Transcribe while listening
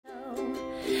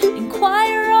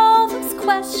Inquire all those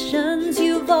questions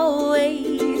you've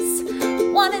always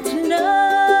wanted to know.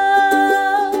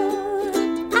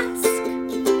 Ask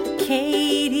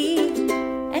Katie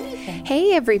anything.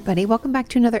 Hey everybody, welcome back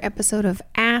to another episode of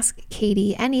Ask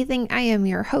Katie Anything. I am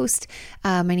your host.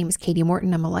 My name is Katie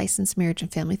Morton. I'm a licensed marriage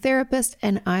and family therapist,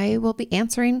 and I will be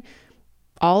answering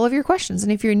all of your questions.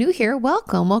 And if you're new here,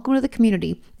 welcome to the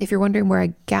community. If you're wondering where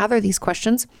I gather these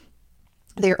questions,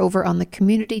 they're over on the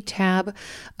community tab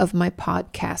of my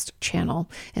podcast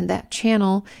channel. And that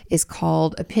channel is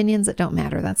called Opinions That Don't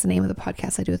Matter. That's the name of the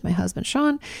podcast I do with my husband,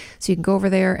 Sean. So you can go over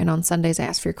there, and on Sundays I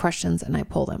ask for your questions and I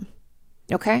pull them.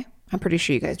 Okay? I'm pretty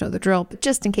sure you guys know the drill, but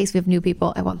just in case we have new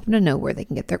people, I want them to know where they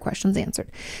can get their questions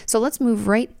answered. So let's move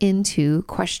right into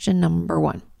question number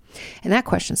 1. And that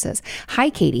question says, "Hi,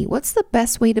 Katie, what's the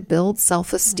best way to build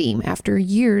self-esteem after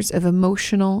years of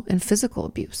emotional and physical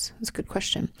abuse?" That's a good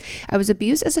question. "I was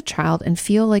abused as a child and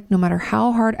feel like no matter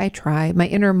how hard I try, my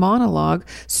inner monologue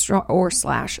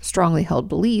strongly held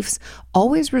beliefs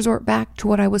always resort back to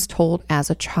what I was told as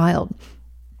a child.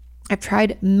 I've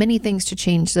tried many things to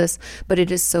change this, but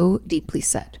it is so deeply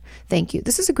set. Thank you."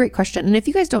 This is a great question. And if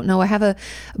you guys don't know, I have a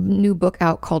new book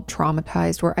out called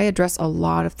Traumatized, where I address a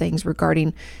lot of things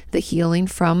regarding the healing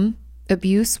from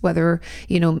abuse, whether,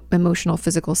 emotional,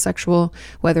 physical, sexual,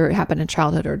 whether it happened in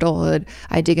childhood or adulthood.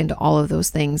 I dig into all of those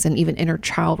things, and even inner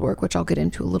child work, which I'll get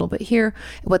into a little bit here,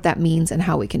 what that means and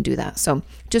how we can do that. So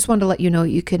just wanted to let you know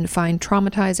you can find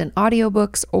Traumatized in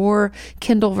audiobooks or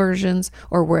Kindle versions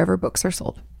or wherever books are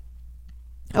sold.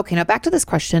 Okay, now back to this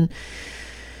question.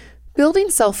 Building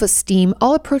self-esteem,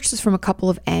 I'll approach this from a couple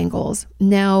of angles.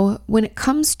 Now, when it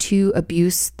comes to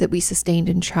abuse that we sustained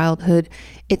in childhood,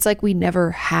 it's like we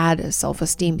never had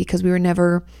self-esteem because we were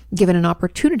never given an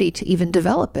opportunity to even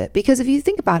develop it. Because if you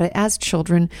think about it, as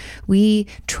children, we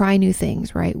try new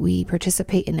things, right? We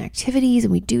participate in activities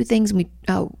and we do things. And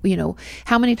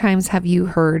how many times have you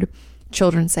heard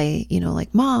children say,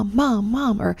 like mom, mom,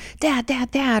 mom, or dad,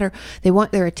 dad, dad, or they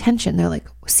want their attention. They're like,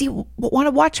 want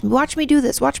to watch me do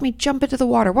this. Watch me jump into the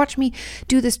water. Watch me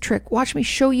do this trick. Watch me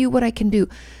show you what I can do.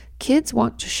 Kids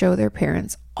want to show their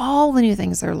parents all the new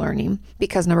things they're learning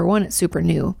because number 1, it's super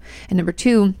new. And number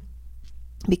 2,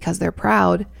 because they're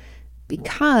proud,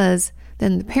 because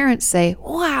then the parents say,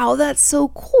 "Wow, that's so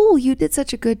cool. You did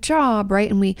such a good job," right?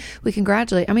 And we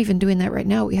congratulate. I'm even doing that right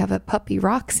now. We have a puppy,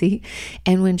 Roxy,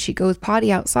 and when she goes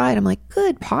potty outside, I'm like,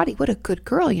 "Good potty. What a good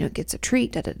girl. Gets a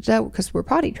treat, because we're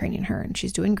potty training her, and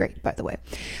she's doing great, by the way."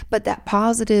 But that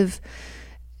positive,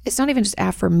 it's not even just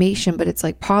affirmation, but it's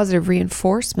like positive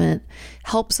reinforcement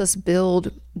helps us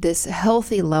build this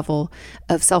healthy level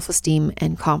of self-esteem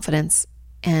and confidence,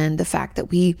 and the fact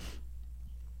that we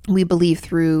believe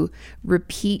through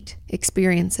repeat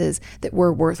experiences that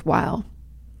were worthwhile.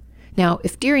 Now,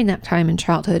 if during that time in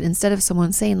childhood, instead of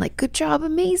someone saying like, "Good job,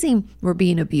 amazing," we're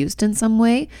being abused in some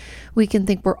way, we can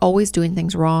think we're always doing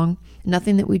things wrong.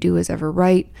 Nothing that we do is ever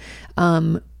right.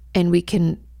 And we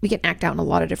can act out in a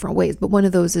lot of different ways. But one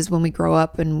of those is when we grow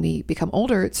up and we become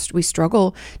older, we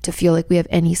struggle to feel like we have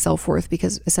any self-worth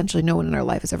because essentially no one in our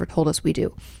life has ever told us we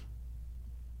do.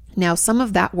 Now, some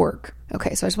of that work,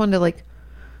 okay, so I just wanted to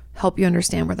help you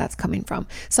understand where that's coming from.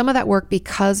 Some of that work,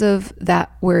 because of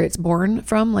that, where it's born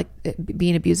from, like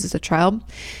being abused as a child,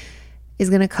 is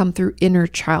going to come through inner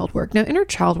child work. Now, inner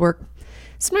child work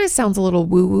sometimes sounds a little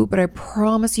woo-woo, but I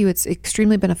promise you it's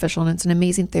extremely beneficial and it's an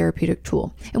amazing therapeutic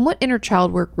tool. And what inner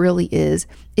child work really is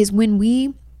when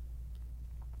we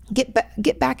get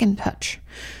back in touch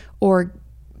or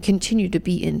continue to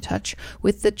be in touch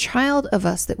with the child of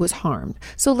us that was harmed.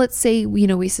 So let's say,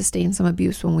 we sustained some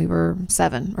abuse when we were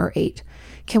 7 or 8.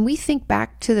 Can we think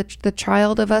back to the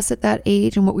child of us at that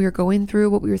age and what we were going through,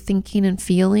 what we were thinking and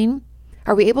feeling?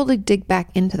 Are we able to dig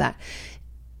back into that?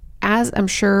 As I'm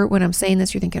sure when I'm saying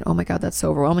this, you're thinking, "Oh my God, that's so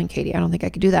overwhelming, Katie. I don't think I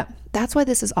could do that." That's why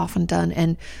this is often done.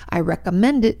 And I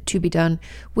recommend it to be done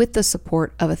with the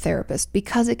support of a therapist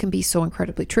because it can be so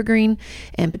incredibly triggering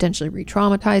and potentially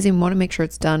re-traumatizing. We want to make sure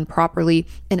it's done properly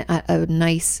and at a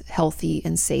nice, healthy,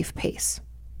 and safe pace.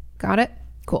 Got it?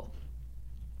 Cool.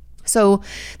 So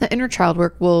the inner child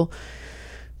work will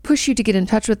push you to get in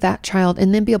touch with that child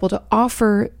and then be able to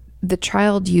offer the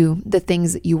child you the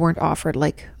things that you weren't offered.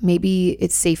 Like maybe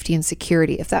it's safety and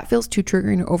security. If that feels too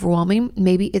triggering or overwhelming,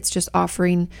 maybe it's just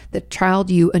offering the child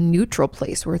you a neutral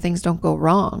place where things don't go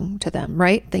wrong to them,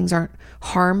 right? Things aren't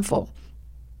harmful.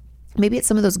 Maybe it's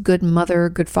some of those good mother,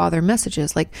 good father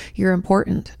messages like, "You're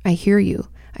important. I hear you.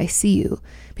 I see you.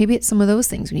 Maybe it's some of those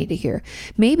things we need to hear.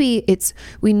 Maybe it's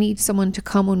we need someone to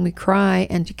come when we cry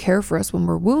and to care for us when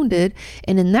we're wounded.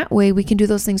 And in that way, we can do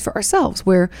those things for ourselves,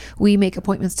 where we make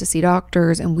appointments to see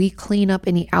doctors and we clean up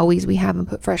any owies we have and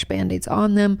put fresh Band-Aids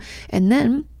on them. And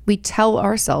then we tell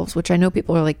ourselves, which I know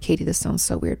people are like, Katie, this sounds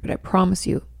so weird, but I promise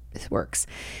you this works.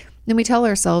 Then we tell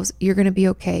ourselves, you're going to be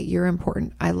okay. You're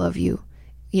important. I love you.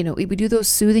 You know, we do those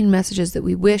soothing messages that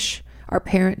we wish our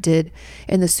parent did,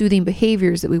 and the soothing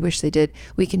behaviors that we wish they did.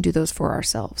 We can do those for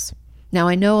ourselves. Now,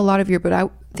 I know a lot of you, but I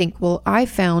think, well, I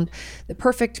found the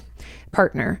perfect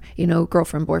partner, you know,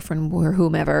 girlfriend, boyfriend, or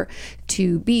whomever,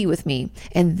 to be with me,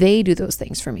 and they do those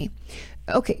things for me.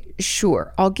 Okay,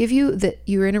 sure. I'll give you that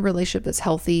you're in a relationship that's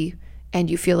healthy and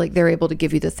you feel like they're able to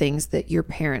give you the things that your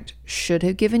parent should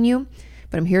have given you.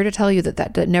 But I'm here to tell you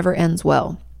that never ends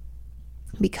well,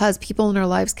 because people in our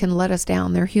lives can let us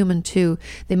down. They're human too.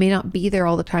 They may not be there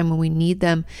all the time when we need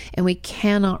them, and we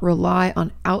cannot rely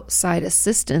on outside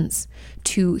assistance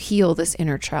to heal this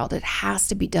inner child. It has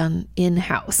to be done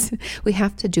in-house. We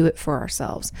have to do it for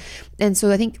ourselves. And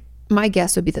so I think my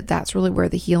guess would be that that's really where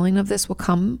the healing of this will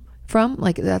come from.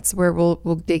 Like, that's where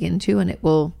we'll dig into, and it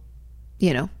will,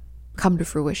 you know, come to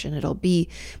fruition. It'll be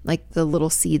like the little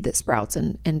seed that sprouts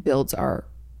and builds our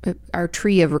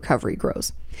tree of recovery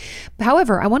grows.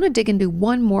 However, I want to dig into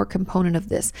one more component of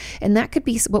this, and that could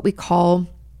be what we call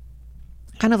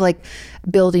kind of like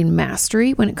building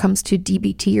mastery when it comes to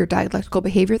DBT or dialectical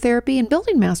behavior therapy. And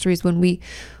building mastery is when we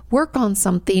work on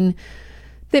something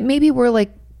that maybe we're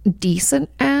like decent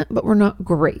at, but we're not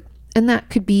great. And that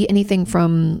could be anything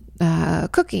from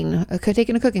cooking,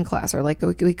 taking a cooking class, or like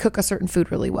we cook a certain food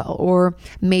really well, or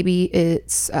maybe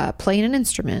it's playing an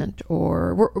instrument,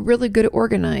 or we're really good at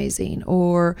organizing,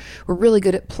 or we're really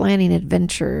good at planning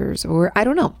adventures, or I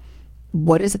don't know.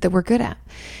 What is it that we're good at?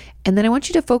 And then I want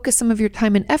you to focus some of your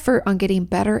time and effort on getting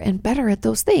better and better at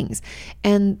those things.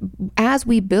 And as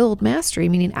we build mastery,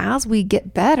 meaning as we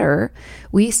get better,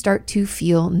 we start to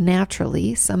feel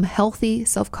naturally some healthy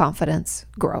self-confidence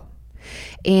grow.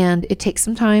 And it takes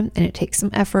some time and it takes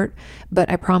some effort, but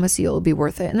I promise you it'll be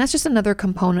worth it. And that's just another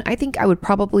component. I think I would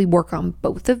probably work on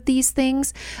both of these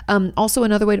things. Also,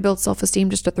 another way to build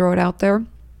self-esteem, just to throw it out there.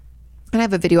 And I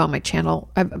have a video on my channel.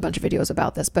 I have a bunch of videos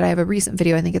about this, but I have a recent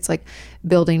video. I think it's like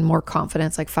building more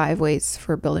confidence, like 5 ways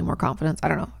for building more confidence. I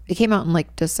don't know. It came out in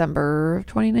like December of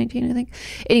 2019, I think.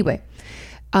 Anyway,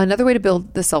 another way to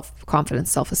build the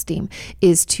self-confidence, self-esteem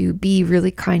is to be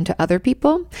really kind to other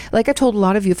people. Like I told a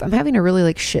lot of you, if I'm having a really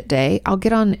like shit day, I'll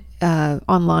get on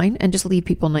online and just leave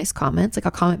people nice comments. Like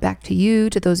I'll comment back to you,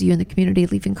 to those of you in the community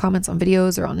leaving comments on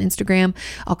videos or on Instagram.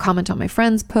 I'll comment on my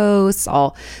friends' posts.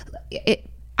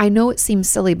 I know it seems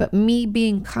silly, but me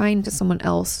being kind to someone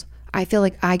else, I feel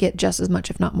like I get just as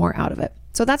much, if not more, out of it.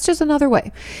 So that's just another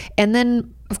way. And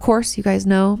then, of course, you guys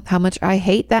know how much I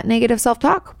hate that negative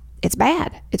self-talk. It's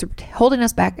bad. It's holding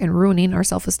us back and ruining our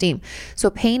self-esteem.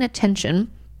 So paying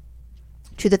attention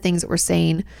to the things that we're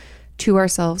saying to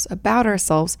ourselves, about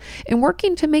ourselves, and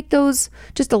working to make those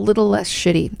just a little less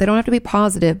shitty. They don't have to be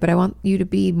positive, but I want you to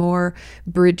be more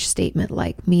bridge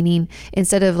statement-like, meaning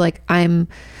instead of like, I'm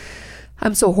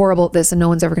so horrible at this and no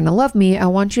one's ever going to love me, I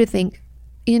want you to think,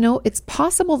 you know, it's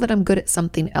possible that I'm good at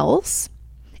something else,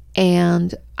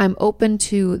 and I'm open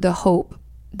to the hope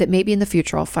that maybe in the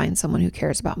future I'll find someone who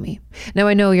cares about me. Now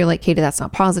I know you're like, Katie, that's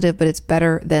not positive, but it's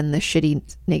better than the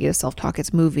shitty negative self-talk.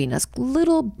 It's moving us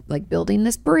little, like building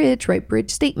this bridge, right?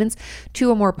 Bridge statements to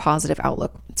a more positive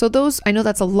outlook. So those, I know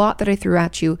that's a lot that I threw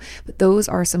at you, but those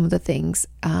are some of the things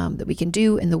that we can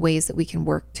do and the ways that we can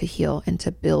work to heal and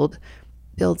to build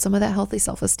some of that healthy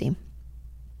self-esteem.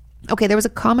 Okay, there was a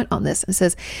comment on this. It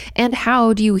says, and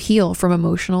how do you heal from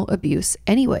emotional abuse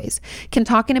anyways? Can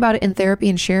talking about it in therapy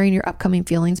and sharing your upcoming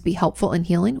feelings be helpful in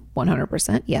healing?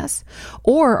 100% yes.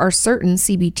 Or are certain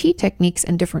CBT techniques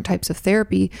and different types of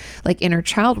therapy, like inner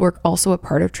child work, also a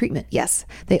part of treatment? Yes,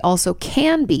 they also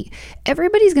can be.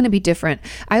 Everybody's going to be different.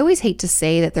 I always hate to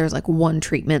say that there's like one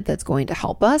treatment that's going to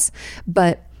help us,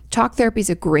 but talk therapy is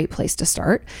a great place to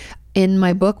start. In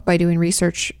my book, by doing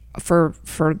research for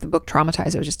the book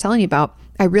Traumatized I was just telling you about,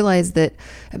 I realized that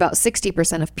about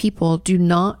 60% of people do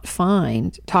not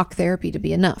find talk therapy to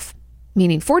be enough.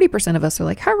 Meaning 40% of us are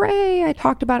like, hooray, I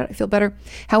talked about it, I feel better.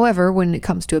 However, when it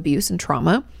comes to abuse and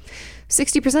trauma,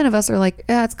 60% of us are like,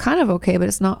 it's kind of okay, but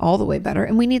it's not all the way better.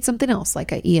 And we need something else,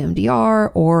 like a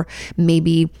EMDR, or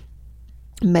maybe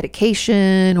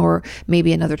medication, or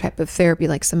maybe another type of therapy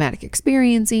like somatic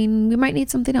experiencing. We might need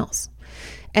something else.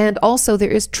 And also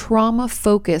there is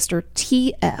trauma-focused, or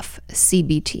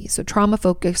TF-CBT, so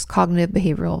trauma-focused cognitive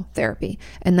behavioral therapy.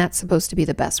 And that's supposed to be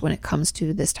the best when it comes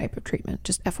to this type of treatment,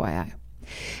 just FYI.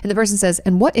 And the person says,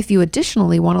 and what if you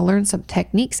additionally want to learn some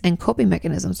techniques and coping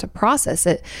mechanisms to process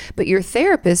it, but your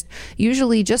therapist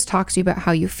usually just talks to you about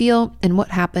how you feel and what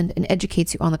happened and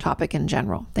educates you on the topic in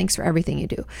general. Thanks for everything you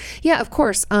do. Yeah, of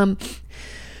course.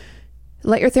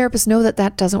 Let your therapist know that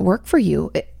that doesn't work for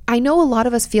you. I know a lot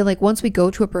of us feel like once we go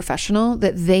to a professional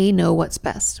that they know what's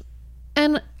best.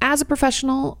 And as a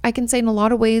professional, I can say in a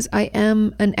lot of ways, I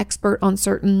am an expert on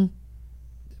certain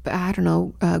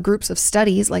groups of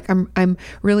studies. Like I'm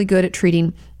really good at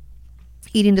treating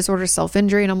eating disorders,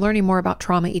 self-injury, and I'm learning more about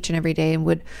trauma each and every day.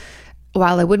 And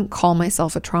while I wouldn't call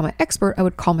myself a trauma expert, I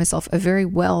would call myself a very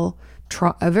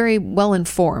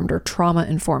well-informed or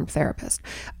trauma-informed therapist.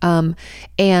 And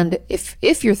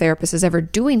if your therapist is ever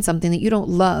doing something that you don't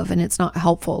love and it's not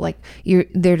helpful, like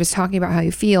they're just talking about how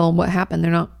you feel and what happened,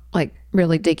 they're not like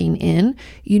really digging in,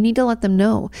 you need to let them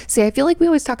know. See, I feel like we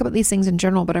always talk about these things in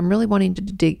general, but I'm really wanting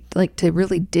to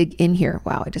really dig in here.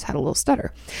 Wow, I just had a little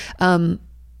stutter. And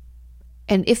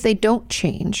if they don't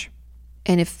change,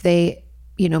 and if they,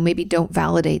 maybe don't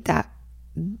validate that,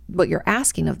 what you're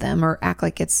asking of them, or act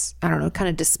like it's, kind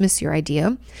of dismiss your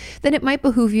idea, then it might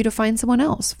behoove you to find someone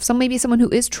else. Maybe someone who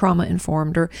is trauma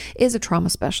informed or is a trauma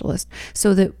specialist,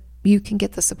 so that you can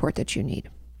get the support that you need.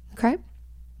 Okay.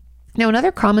 Now,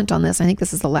 another comment on this, I think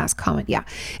this is the last comment. Yeah.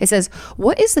 It says,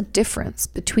 what is the difference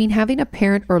between having a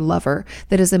parent or lover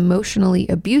that is emotionally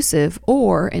abusive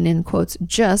or, and in quotes,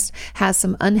 just has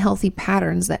some unhealthy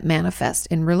patterns that manifest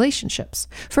in relationships?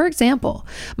 For example,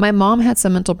 my mom had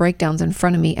some mental breakdowns in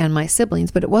front of me and my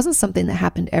siblings, but it wasn't something that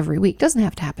happened every week. Doesn't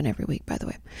have to happen every week, by the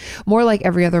way. More like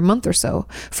every other month or so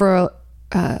for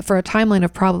a timeline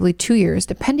of probably 2 years,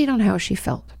 depending on how she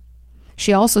felt.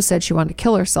 She also said she wanted to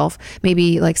kill herself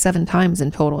maybe like 7 times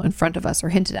in total in front of us, or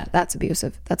hinted at. That's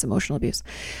abusive. That's emotional abuse.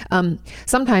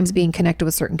 Sometimes being connected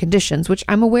with certain conditions, which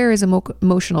I'm aware is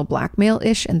emotional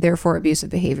blackmail-ish and therefore abusive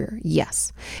behavior.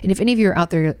 Yes. And if any of you are out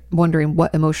there wondering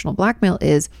what emotional blackmail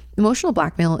is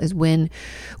when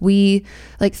we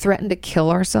like threaten to kill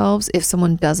ourselves if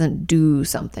someone doesn't do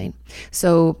something.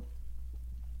 So,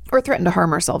 or threaten to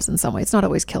harm ourselves in some way. It's not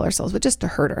always kill ourselves, but just to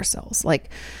hurt ourselves. Like,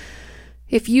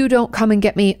 if you don't come and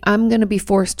get me, I'm going to be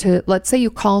forced to, let's say you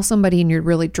call somebody and you're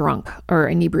really drunk or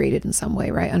inebriated in some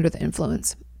way, right? Under the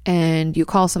influence. And you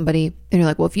call somebody and you're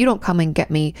like, well, if you don't come and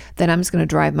get me, then I'm just going to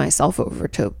drive myself over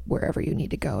to wherever you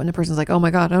need to go. And the person's like, oh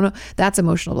my God, no, that's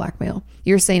emotional blackmail.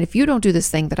 You're saying, if you don't do this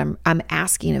thing that I'm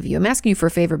asking of you, I'm asking you for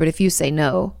a favor, but if you say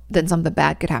no, then something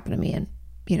bad could happen to me. And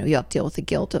you have to deal with the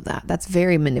guilt of that. That's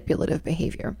very manipulative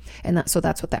behavior. And that's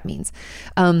what that means.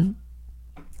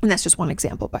 And that's just one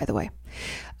example, by the way.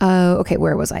 Okay,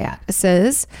 where was I at? It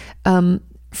says,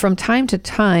 from time to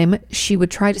time, she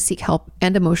would try to seek help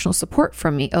and emotional support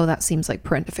from me. Oh, that seems like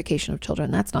parentification of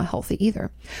children. That's not healthy either.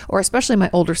 Or especially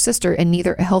my older sister, in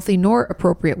neither a healthy nor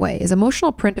appropriate way. Is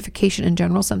emotional parentification in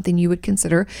general something you would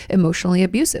consider emotionally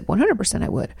abusive? 100% I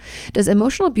would. Does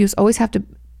emotional abuse always have to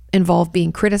involve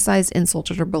being criticized,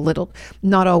 insulted, or belittled?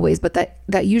 Not always, but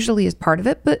that usually is part of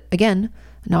it. But again,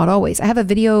 not always. I have a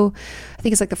video, I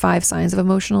think it's like the 5 signs of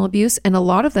emotional abuse, and a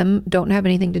lot of them don't have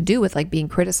anything to do with like being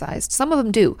criticized. Some of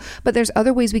them do, but there's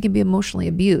other ways we can be emotionally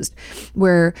abused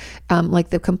where like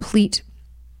the complete,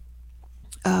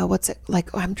 what's it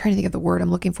like? Oh, I'm trying to think of the word I'm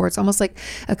looking for. It's almost like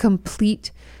a complete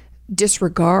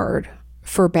disregard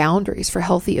for boundaries, for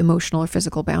healthy emotional or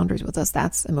physical boundaries with us.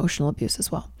 That's emotional abuse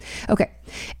as well. Okay.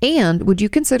 And would you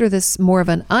consider this more of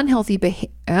an unhealthy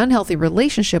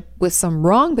relationship with some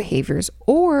wrong behaviors,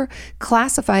 or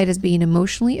classify it as being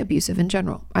emotionally abusive in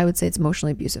general? I would say it's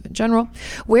emotionally abusive in general.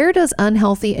 Where does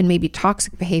unhealthy and maybe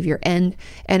toxic behavior end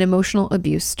and emotional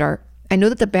abuse start? I know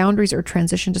that the boundaries or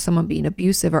transition to someone being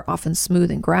abusive are often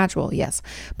smooth and gradual, yes,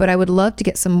 but I would love to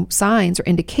get some signs or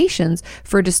indications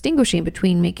for distinguishing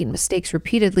between making mistakes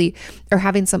repeatedly or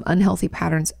having some unhealthy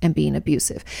patterns and being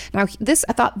abusive. Now,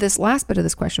 I thought this last bit of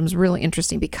this question was really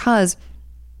interesting, because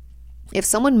if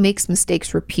someone makes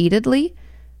mistakes repeatedly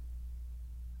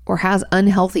or has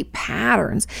unhealthy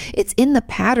patterns, it's in the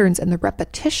patterns and the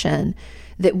repetition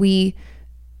that we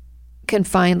can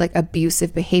find like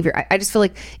abusive behavior. I just feel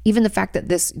like even the fact that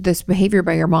this behavior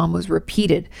by your mom was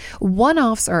repeated,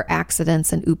 one-offs are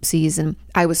accidents and oopsies, and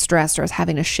I was stressed or I was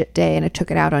having a shit day and I took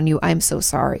it out on you, I'm so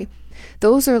sorry.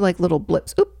 Those are like little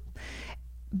blips. Oop.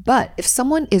 But if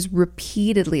someone is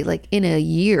repeatedly, like in a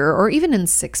year or even in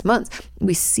 6 months,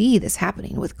 we see this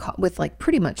happening with like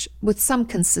pretty much with some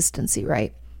consistency,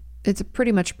 right? It's a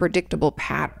pretty much predictable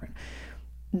pattern.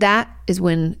 That is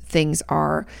when things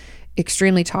are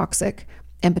extremely toxic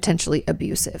and potentially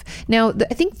abusive. Now,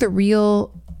 I think the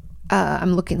real,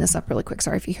 I'm looking this up really quick.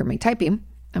 Sorry if you hear me typing.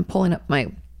 I'm pulling up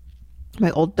my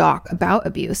my old doc about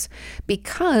abuse,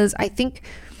 because I think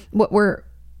what we're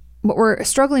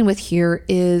struggling with here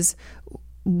is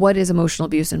what is emotional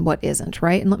abuse and what isn't,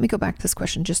 right? And let me go back to this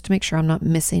question just to make sure I'm not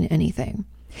missing anything.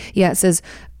 Yeah, it says,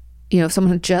 if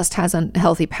someone just has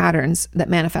unhealthy patterns that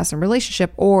manifest in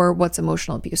relationship, or what's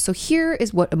emotional abuse. So here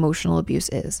is what emotional abuse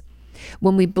is.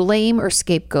 When we blame or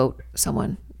scapegoat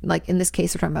someone, like in this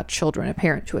case, we're talking about children, a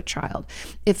parent to a child.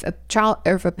 If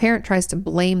a parent tries to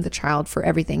blame the child for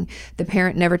everything, the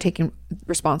parent never taking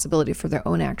responsibility for their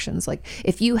own actions. Like,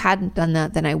 if you hadn't done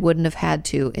that, then I wouldn't have had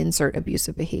to insert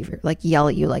abusive behavior, like yell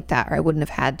at you like that, or I wouldn't have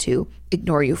had to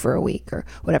ignore you for a week or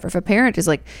whatever. If a parent is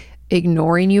like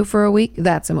ignoring you for a week,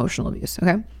 that's emotional abuse.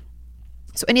 Okay.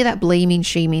 So any of that blaming,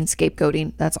 shaming,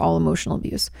 scapegoating, that's all emotional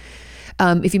abuse.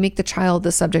 If you make the child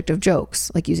the subject of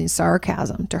jokes, like using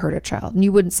sarcasm to hurt a child, and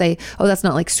you wouldn't say, oh, that's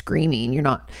not like screaming, you're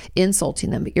not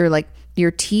insulting them, but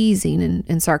you're teasing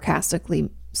and sarcastically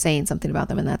saying something about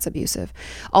them, and that's abusive.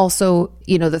 Also,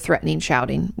 the threatening,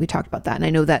 shouting, we talked about that. And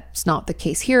I know that's not the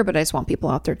case here, but I just want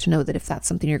people out there to know that if that's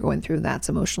something you're going through, that's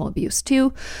emotional abuse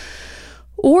too.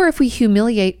 Or if we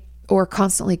humiliate or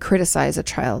constantly criticize a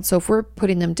child. So if we're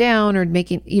putting them down or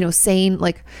making, saying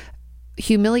like,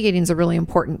 humiliating is a really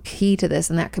important key to this.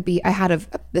 And that could be,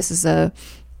 this is a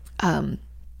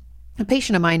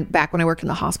patient of mine back when I worked in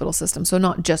the hospital system. So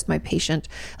not just my patient,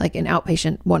 like an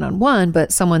outpatient one-on-one,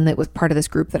 but someone that was part of this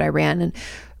group that I ran. And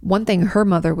one thing her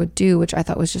mother would do, which I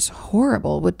thought was just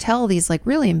horrible, would tell these like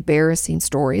really embarrassing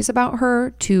stories about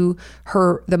her to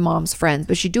the mom's friends,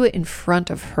 but she'd do it in front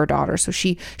of her daughter. So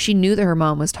she knew that her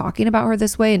mom was talking about her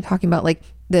this way and talking about like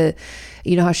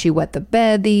how she wet the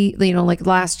bed, like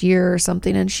last year or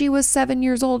something, and she was 7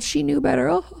 years old. She knew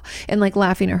better. And like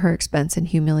laughing at her expense and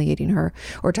humiliating her,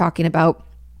 or talking about,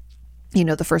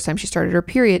 the first time she started her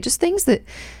period, just things that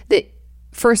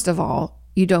first of all,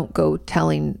 you don't go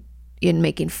telling in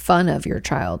making fun of your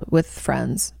child with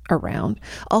friends around.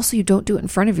 Also, you don't do it in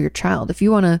front of your child. If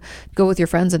you want to go with your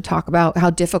friends and talk about how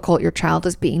difficult your child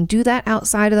is being, do that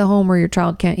outside of the home where your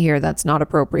child can't hear. That's not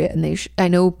appropriate. And I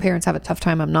know parents have a tough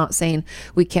time. I'm not saying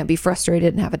we can't be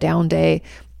frustrated and have a down day,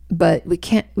 but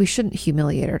we shouldn't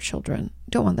humiliate our children.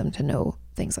 Don't want them to know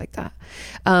things like that.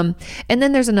 And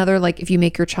then there's another, like if you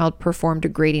make your child perform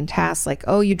degrading tasks, like,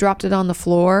 oh, you dropped it on the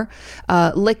floor,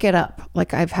 lick it up.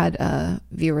 Like I've had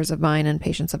viewers of mine and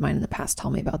patients of mine in the past tell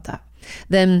me about that.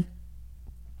 Then,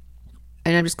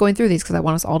 and I'm just going through these because I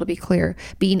want us all to be clear,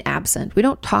 being absent. We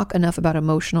don't talk enough about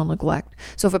emotional neglect.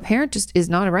 So if a parent just is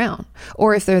not around,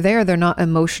 or if they're there, they're not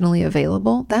emotionally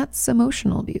available, that's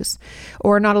emotional abuse.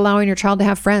 Or not allowing your child to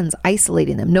have friends,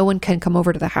 isolating them. No one can come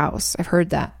over to the house. I've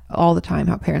heard that all the time,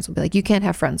 how parents will be like, you can't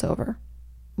have friends over.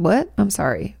 What? I'm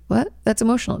sorry. What? That's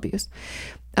emotional abuse.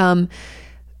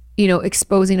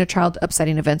 Exposing a child to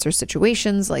upsetting events or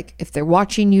situations, like if they're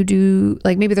watching you do,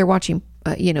 like maybe they're watching,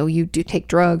 you do take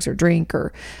drugs or drink,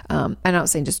 or I'm not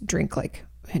saying just drink, like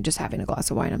just having a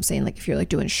glass of wine. I'm saying like if you're like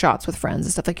doing shots with friends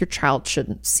and stuff, like your child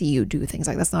shouldn't see you do things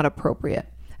like that's not appropriate.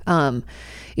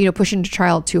 Pushing the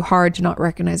child too hard to not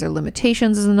recognize their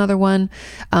limitations is another one.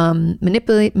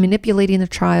 Manipulating the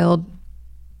child,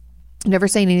 never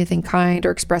saying anything kind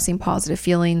or expressing positive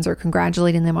feelings or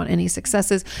congratulating them on any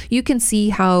successes. You can see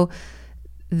how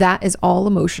that is all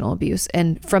emotional abuse.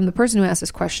 And from the person who asked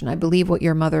this question, I believe what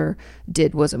your mother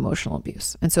did was emotional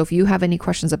abuse. And so if you have any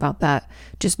questions about that,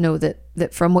 just know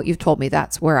that from what you've told me,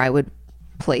 that's where I would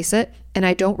place it. And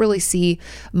I don't really see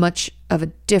much of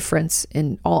a difference,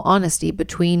 in all honesty,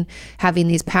 between having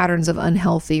these patterns of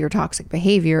unhealthy or toxic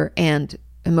behavior and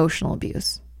emotional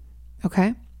abuse.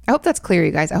 Okay? I hope that's clear,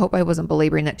 you guys. I hope I wasn't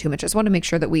belaboring that too much. I just want to make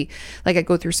sure that I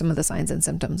go through some of the signs and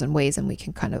symptoms and ways, and we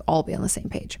can kind of all be on the same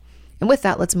page. And with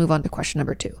that, let's move on to question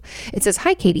number 2. It says,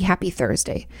 hi, Katie, happy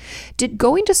Thursday. Did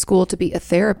going to school to be a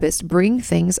therapist bring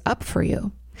things up for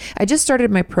you? I just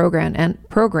started my program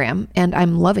and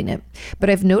I'm loving it, but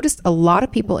I've noticed a lot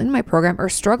of people in my program are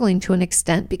struggling to an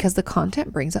extent because the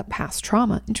content brings up past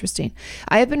trauma. Interesting.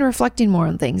 I have been reflecting more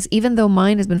on things, even though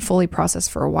mine has been fully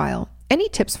processed for a while. Any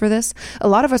tips for this? A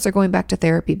lot of us are going back to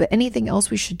therapy, but anything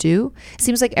else we should do? It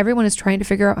seems like everyone is trying to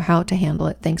figure out how to handle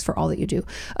it. Thanks for all that you do.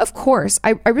 Of course,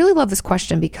 I really love this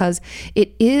question because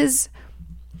it is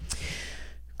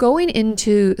going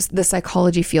into the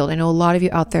psychology field. I know a lot of you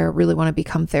out there really want to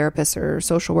become therapists or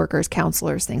social workers,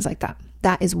 counselors, things like that.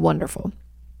 That is wonderful.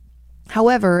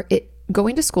 However,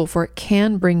 going to school for it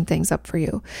can bring things up for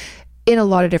you in a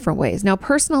lot of different ways. Now,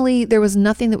 personally, there was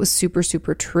nothing that was super,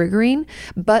 super triggering,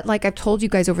 but like I've told you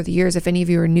guys over the years, if any of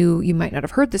you are new, you might not have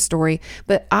heard this story,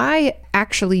 but I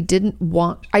actually didn't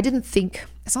think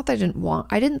it's not that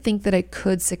I didn't think that I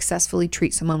could successfully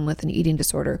treat someone with an eating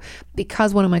disorder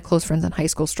because one of my close friends in high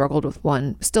school struggled with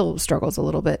one, still struggles a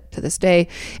little bit to this day.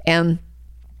 And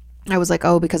I was like,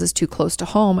 oh, because it's too close to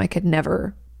home, I could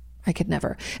never.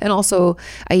 And also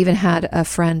I even had a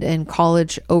friend in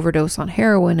college overdose on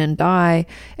heroin and die.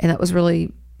 And that was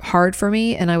really hard for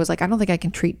me. And I was like, I don't think I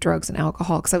can treat drugs and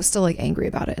alcohol, because I was still like angry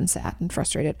about it and sad and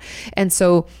frustrated. And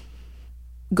so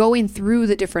going through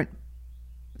the different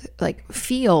like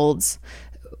fields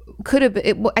could have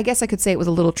been, I guess I could say it was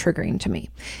a little triggering to me,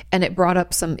 and it brought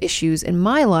up some issues in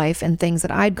my life and things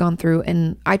that I'd gone through.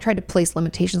 And I tried to place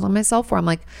limitations on myself where I'm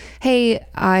like, hey,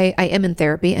 I am in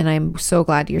therapy, and I'm so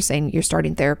glad you're saying you're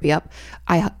starting therapy up.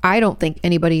 I don't think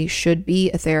anybody should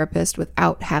be a therapist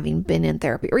without having been in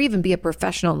therapy or even be a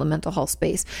professional in the mental health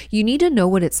space. You need to know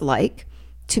what it's like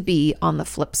to be on the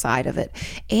flip side of it.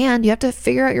 And you have to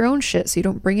figure out your own shit so you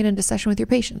don't bring it into session with your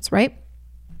patients, right?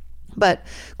 But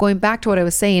going back to what I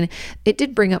was saying, it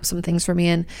did bring up some things for me.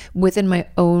 And within my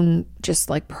own just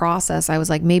like process, I was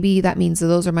like, maybe that means that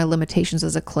those are my limitations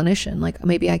as a clinician. Like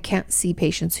maybe I can't see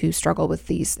patients who struggle with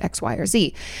these X, Y, or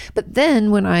Z. But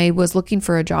then when I was looking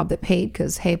for a job that paid,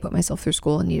 because, hey, I put myself through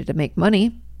school and needed to make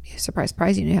money. Surprise,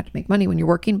 surprise, you have to make money when you're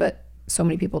working, but so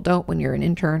many people don't when you're an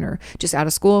intern or just out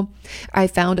of school. I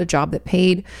found a job that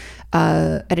paid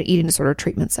at an eating disorder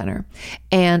treatment center.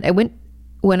 And I went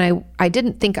when I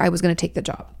didn't think I was going to take the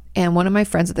job. And one of my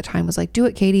friends at the time was like, do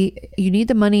it, Katie. You need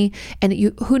the money. And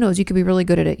who knows, you could be really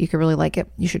good at it. You could really like it.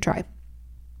 You should try.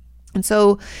 And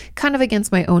so kind of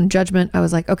against my own judgment, I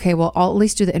was like, okay, well, I'll at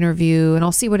least do the interview and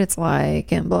I'll see what it's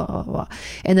like and blah, blah, blah.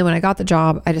 And then when I got the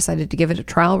job, I decided to give it a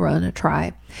trial run, a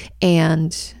try.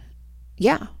 And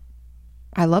yeah,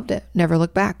 I loved it. Never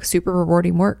looked back. Super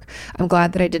rewarding work. I'm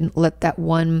glad that I didn't let that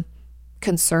one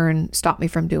concern stop me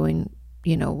from doing,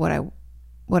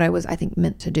 what I was, I think,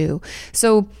 meant to do.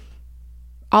 So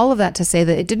all of that to say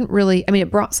that it didn't really,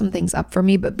 it brought some things up for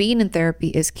me, but being in therapy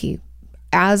is key.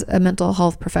 As a mental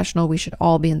health professional, we should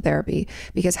all be in therapy,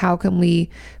 because how can we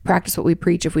practice what we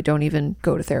preach if we don't even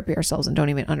go to therapy ourselves and don't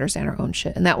even understand our own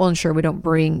shit? And that will ensure we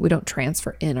don't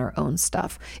transfer in our own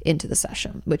stuff into the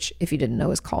session, which, if you didn't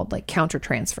know, is called like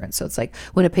countertransference. So it's like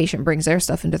when a patient brings their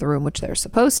stuff into the room, which they're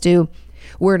supposed to,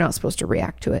 we're not supposed to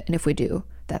react to it. And if we do,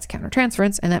 that's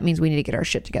countertransference. And that means we need to get our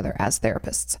shit together as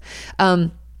therapists.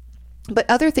 But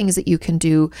other things that you can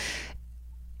do,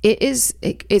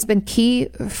 it's been key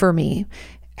for me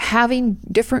having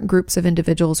different groups of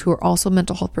individuals who are also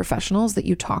mental health professionals that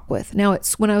you talk with. Now,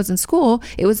 it's when I was in school,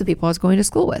 it was the people I was going to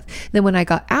school with. Then when I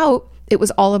got out, it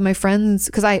was all of my friends,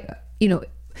 because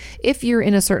if you're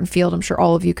in a certain field, I'm sure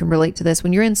all of you can relate to this.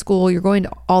 When you're in school, you're going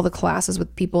to all the classes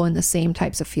with people in the same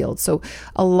types of fields. So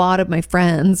a lot of my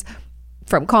friends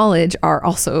from college are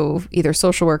also either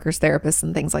social workers, therapists,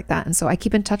 and things like that. And so I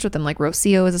keep in touch with them. Like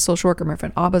Rocio is a social worker. My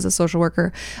friend Abba is a social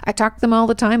worker. I talk to them all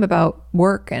the time about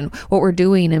work and what we're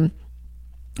doing. And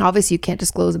obviously you can't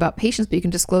disclose about patients, but you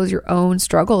can disclose your own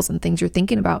struggles and things you're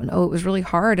thinking about. And it was really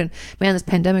hard. And man, this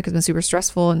pandemic has been super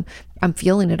stressful and I'm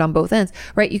feeling it on both ends,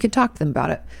 right? You can talk to them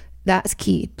about it. That's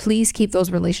key. Please keep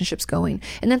those relationships going.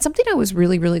 And then something I was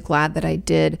really, really glad that I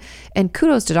did, and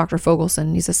kudos to Dr.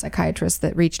 Fogelson. He's a psychiatrist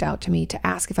that reached out to me to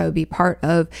ask if I would be part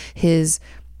of his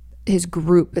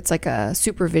group. It's like a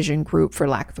supervision group, for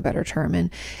lack of a better term. And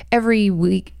every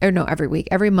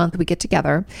month we get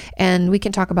together and we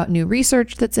can talk about new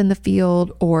research that's in the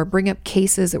field or bring up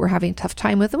cases that we're having a tough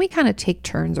time with. And we kind of take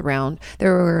turns around.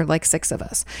 There were like 6 of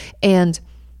us. And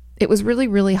it was really,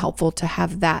 really helpful to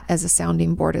have that as a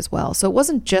sounding board as well. So it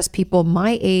wasn't just people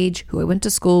my age who I went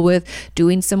to school with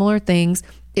doing similar things.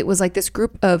 It was like this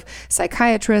group of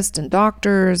psychiatrists and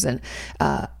doctors and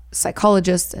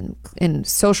psychologists and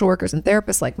social workers and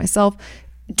therapists like myself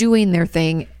doing their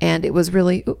thing. And it was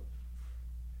really,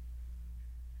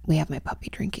 we have my puppy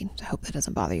drinking, so I hope that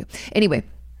doesn't bother you. Anyway,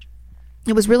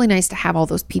 it was really nice to have all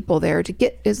those people there to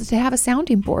have a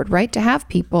sounding board, right? To have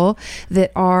people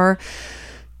that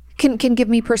can give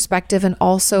me perspective and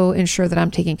also ensure that I'm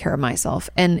taking care of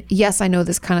myself. And yes, I know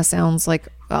this kind of sounds like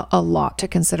a lot to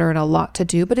consider and a lot to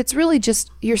do, but it's really just,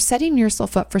 you're setting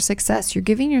yourself up for success. You're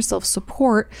giving yourself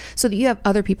support so that you have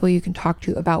other people you can talk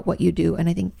to about what you do. And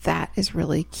I think that is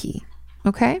really key.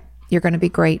 Okay. You're going to be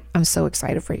great. I'm so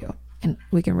excited for you. And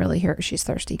we can really hear she's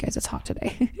thirsty, guys. It's hot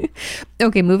today.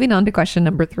 Okay. Moving on to question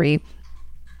number 3.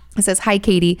 It says, "Hi,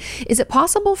 Katie. Is it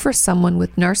possible for someone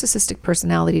with narcissistic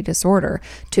personality disorder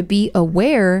to be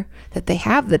aware that they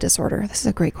have the disorder?" This is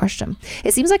a great question.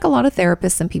 "It seems like a lot of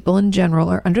therapists and people in general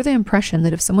are under the impression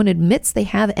that if someone admits they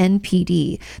have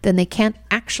NPD, then they can't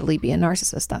actually be a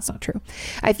narcissist. That's not true.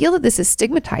 I feel that this is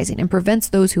stigmatizing and prevents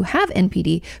those who have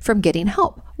NPD from getting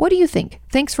help. What do you think?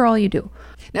 Thanks for all you do."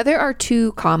 Now, there are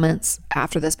 2 comments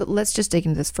after this, but let's just dig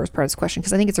into this first part of this question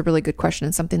because I think it's a really good question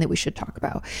and something that we should talk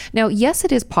about. Now, yes,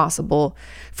 it is possible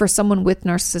for someone with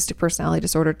narcissistic personality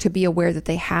disorder to be aware that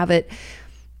they have it,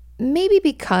 maybe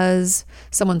because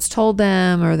someone's told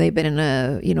them, or they've been in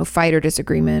a fight or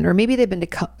disagreement, or maybe they've been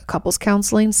to couples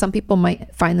counseling. Some people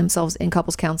might find themselves in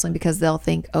couples counseling because they'll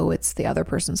think, oh, it's the other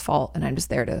person's fault, and I'm just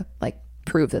there to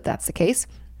prove that that's the case.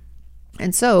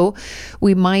 And so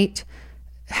we might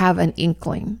have an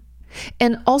inkling.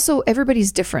 And also,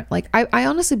 everybody's different. I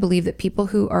honestly believe that people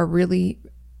who are really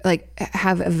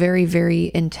have a very, very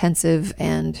intensive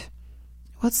and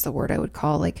what's the word I would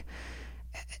call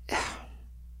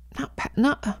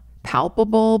not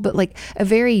palpable, but a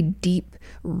very deep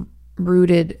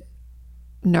rooted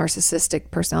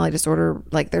narcissistic personality disorder,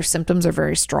 their symptoms are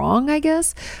very strong, I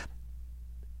guess.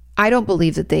 I don't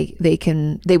believe that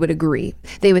they would agree.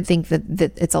 They would think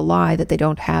that it's a lie, that they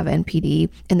don't have NPD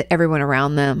and that everyone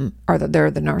around them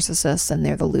they're the narcissists and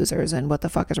they're the losers and what the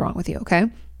fuck is wrong with you, okay?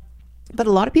 But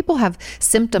a lot of people have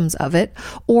symptoms of it,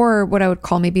 or what I would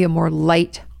call maybe a more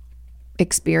light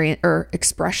experience or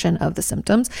expression of the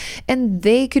symptoms, and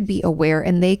they could be aware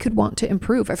and they could want to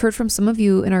improve. I've heard from some of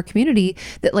you in our community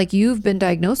that you've been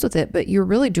diagnosed with it, but you're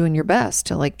really doing your best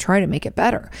to try to make it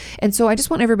better. And so I just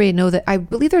want everybody to know that I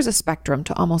believe there's a spectrum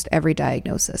to almost every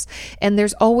diagnosis, and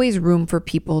there's always room for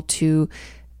people to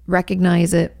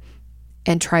recognize it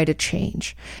and try to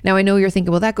change. Now, I know you're thinking,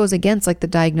 well, that goes against the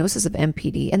diagnosis of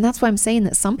NPD. And that's why I'm saying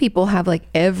that some people have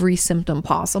every symptom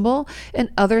possible and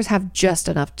others have just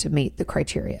enough to meet the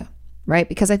criteria, right?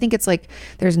 Because I think it's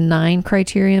there's 9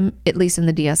 criteria, at least in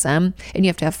the DSM, and you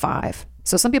have to have 5.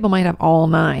 So some people might have all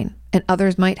 9 and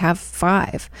others might have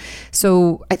 5.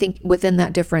 So I think within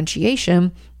that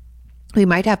differentiation, we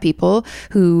might have people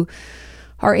who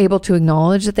are able to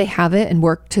acknowledge that they have it and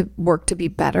work to be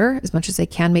better as much as they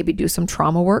can, maybe do some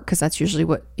trauma work, because that's usually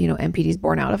what NPD is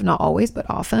born out of, not always, but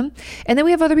often. And then we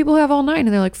have other people who have all 9 and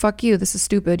they're like, fuck you, this is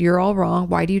stupid, you're all wrong,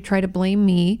 why do you try to blame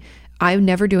me? I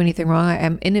never do anything wrong.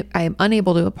 I am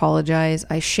unable to apologize.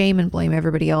 I shame and blame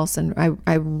everybody else, and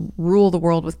I rule the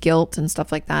world with guilt and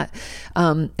stuff like that.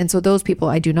 And so those people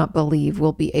I do not believe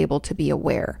will be able to be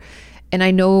aware. And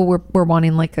I know we're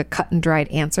wanting a cut and dried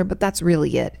answer, but that's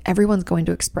really it. Everyone's going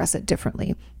to express it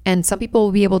differently. And some people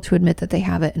will be able to admit that they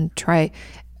have it and try.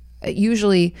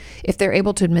 Usually, if they're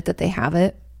able to admit that they have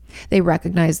it, they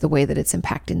recognize the way that it's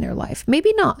impacting their life.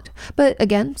 Maybe not, but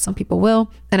again, some people will.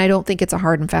 And I don't think it's a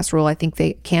hard and fast rule. I think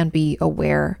they can be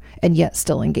aware and yet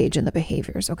still engage in the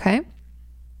behaviors, okay?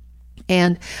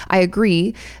 And I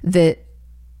agree that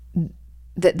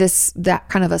that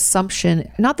kind of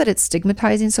assumption, not that it's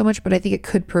stigmatizing so much, but I think it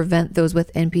could prevent those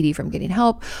with NPD from getting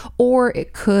help, or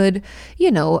it could,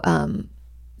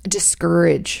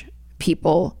 discourage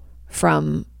people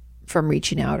from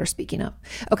reaching out or speaking up.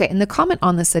 Okay, and the comment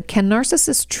on this said, can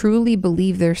narcissists truly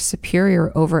believe they're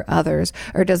superior over others,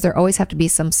 or does there always have to be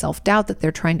some self-doubt that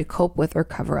they're trying to cope with or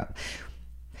cover up?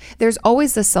 There's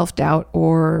always the self-doubt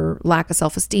or lack of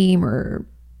self-esteem or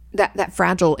that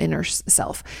fragile inner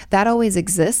self that always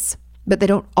exists, but they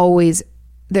don't always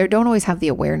have the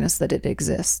awareness that it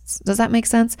exists. Does that make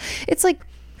sense? It's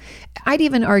I'd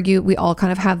even argue we all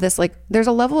kind of have this, there's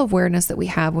a level of awareness that we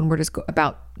have when we're just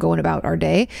going about our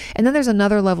day. And then there's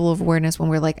another level of awareness when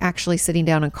we're actually sitting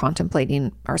down and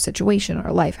contemplating our situation,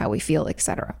 our life, how we feel,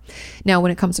 etc. Now,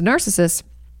 when it comes to narcissists,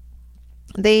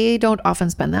 they don't often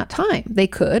spend that time. They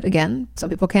could, again, some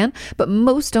people can, but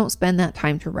most don't spend that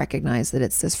time to recognize that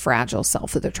it's this fragile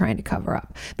self that they're trying to cover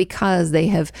up, because they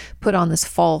have put on this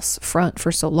false front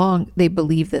for so long. They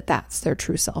believe that that's their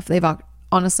true self. They've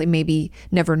honestly maybe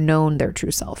never known their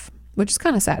true self, which is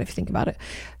kind of sad if you think about it.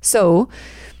 So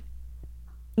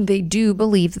they do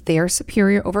believe that they are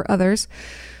superior over others,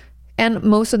 and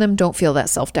most of them don't feel that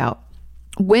self-doubt.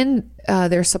 When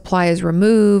their supply is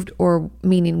removed, or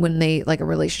meaning when they a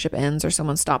relationship ends or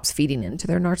someone stops feeding into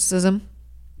their narcissism,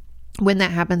 when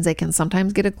that happens, they can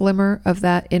sometimes get a glimmer of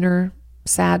that inner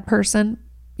sad person,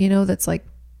 that's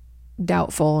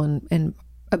doubtful and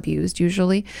abused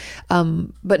usually,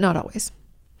 but not always.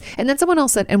 And then someone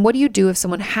else said, and what do you do if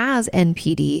someone has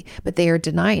NPD, but they are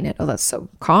denying it? Oh, that's so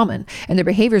common. And their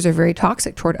behaviors are very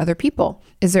toxic toward other people.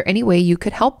 Is there any way you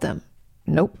could help them?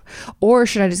 Nope. Or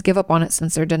should I just give up on it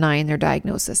since they're denying their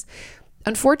diagnosis?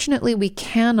 Unfortunately, we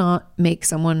cannot make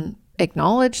someone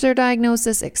acknowledge their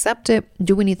diagnosis, accept it,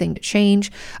 do anything to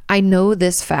change. I know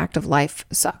this fact of life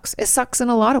sucks. It sucks in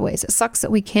a lot of ways. It sucks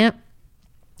that we can't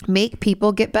make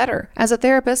people get better. As a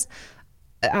therapist,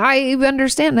 I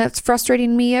understand that's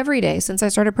frustrating me every day since I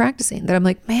started practicing, that I'm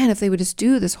like, man, if they would just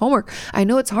do this homework, I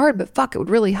know it's hard, but fuck, it would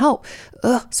really help.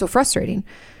 Ugh, so frustrating.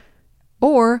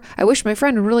 Or I wish my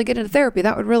friend would really get into therapy.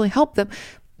 That would really help them.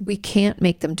 We can't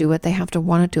make them do it. They have to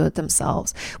want to do it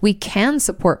themselves. We can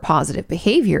support positive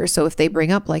behavior. So if they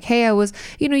bring up like, hey, I was,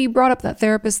 you brought up that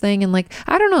therapist thing and like,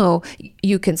 I don't know,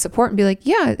 you can support and be like,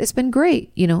 yeah, it's been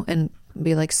great, and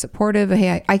be like supportive.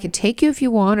 Hey, I can take you if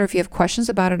you want, or if you have questions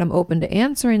about it, I'm open to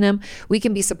answering them. We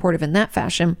can be supportive in that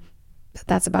fashion. But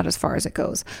that's about as far as it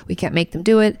goes. We can't make them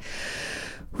do it.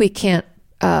 We can't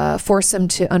force them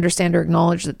to understand or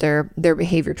acknowledge that their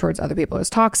behavior towards other people is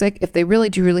toxic. If they really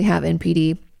do have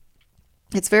NPD,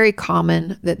 it's very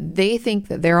common that they think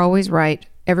that they're always right.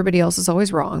 Everybody else is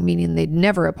always wrong, meaning they'd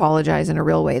never apologize in a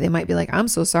real way. They might be like, I'm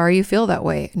so sorry you feel that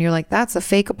way. And you're like, that's a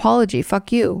fake apology.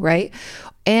 Fuck you, right?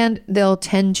 And they'll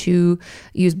tend to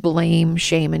use blame,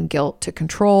 shame, and guilt to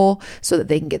control so that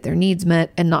they can get their needs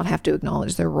met and not have to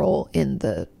acknowledge their role in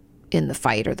the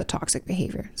fight or the toxic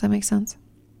behavior. Does that make sense?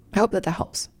 I hope that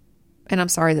helps. And I'm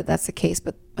sorry that that's the case,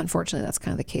 but unfortunately that's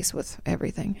kind of the case with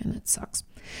everything, and it sucks.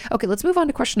 Okay, let's move on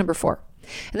to question number 4.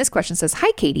 And this question says,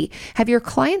 hi, Katie, have your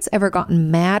clients ever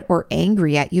gotten mad or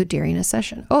angry at you during a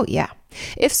session? Oh, yeah.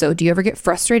 If so, do you ever get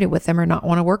frustrated with them or not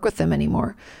want to work with them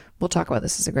anymore? We'll talk about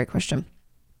this. This is a great question.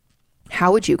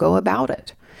 How would you go about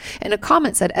it? And a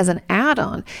comment said, as an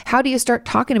add-on, how do you start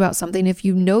talking about something if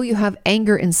you know you have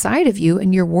anger inside of you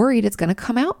and you're worried it's going to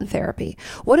come out in therapy?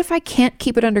 What if I can't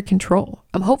keep it under control?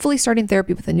 I'm hopefully starting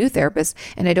therapy with a new therapist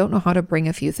and I don't know how to bring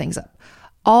a few things up.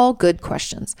 All good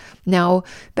questions. Now,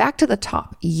 back to the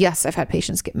top. Yes, I've had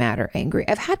patients get mad or angry.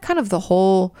 I've had kind of the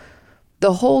whole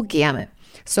gamut.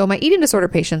 So my eating disorder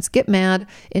patients get mad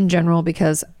in general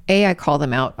because A, I call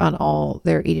them out on all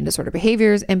their eating disorder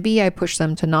behaviors, and B, I push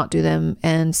them to not do them,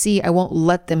 and C, I won't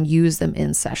let them use them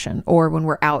in session or when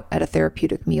we're out at a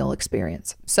therapeutic meal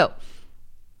experience. So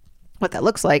what that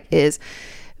looks like is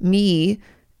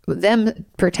them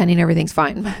pretending everything's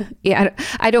fine. Yeah,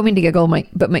 I don't mean to giggle,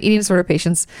 but my eating disorder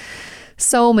patients,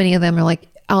 so many of them are like,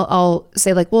 I'll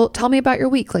say like, well, tell me about your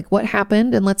week. Like what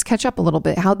happened? And let's catch up a little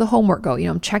bit. How'd the homework go?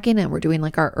 I'm checking in. We're doing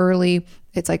like our early,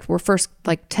 it's like we're first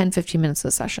like 10, 15 minutes of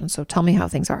the session. So tell me how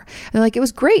things are. And they're like, it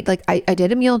was great. Like I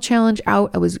did a meal challenge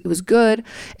out. It was good.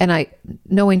 And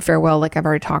knowing farewell, like I've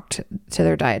already talked to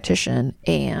their dietitian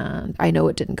and I know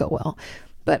it didn't go well,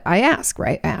 but I ask,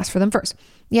 right? I asked for them first.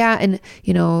 Yeah. And,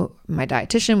 my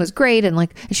dietitian was great. And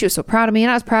she was so proud of me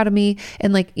and I was proud of me.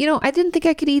 And I didn't think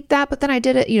I could eat that, but then I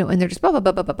did it, and they're just blah, blah,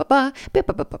 blah, blah, blah, blah, blah, blah,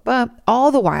 blah, blah, blah,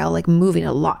 all the while, moving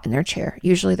a lot in their chair.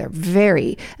 Usually they're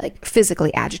very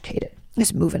physically agitated,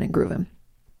 just moving and grooving.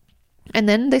 And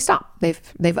then they stop. They've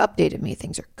updated me.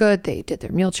 Things are good. They did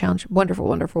their meal challenge. Wonderful,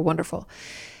 wonderful, wonderful.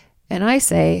 And I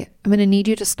say, I'm going to need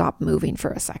you to stop moving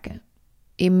for a second.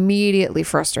 Immediately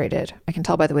frustrated. I can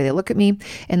tell by the way they look at me.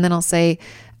 And then I'll say,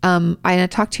 I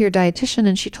talked to your dietitian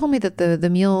and she told me that the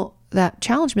meal, that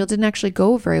challenge meal didn't actually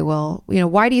go very well.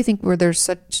 Why do you think we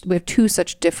have two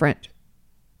such different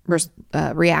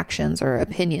reactions or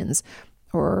opinions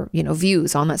or,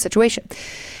 views on that situation?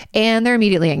 And they're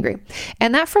immediately angry.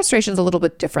 And that frustration is a little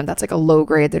bit different. That's like a low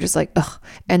grade. They're just like, ugh.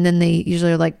 And then they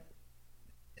usually are like,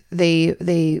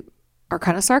 they are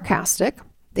kind of sarcastic.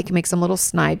 They can make some little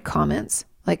snide comments.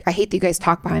 Like, I hate that you guys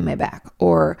talk behind my back,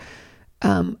 or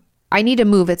I need to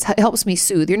move. It helps me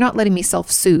soothe. You're not letting me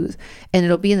self-soothe. And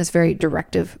it'll be in this very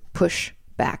directive push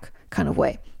back kind of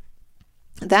way.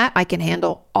 That I can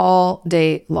handle all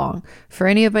day long. For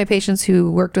any of my patients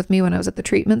who worked with me when I was at the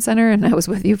treatment center and I was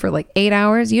with you for 8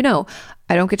 hours, I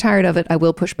don't get tired of it. I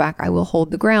will push back. I will hold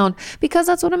the ground because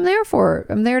that's what I'm there for.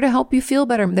 I'm there to help you feel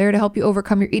better. I'm there to help you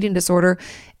overcome your eating disorder.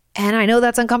 And I know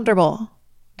that's uncomfortable.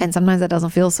 And sometimes that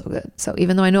doesn't feel so good. So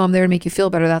even though I know I'm there to make you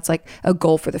feel better, that's like a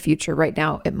goal for the future. Right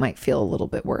now, it might feel a little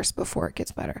bit worse before it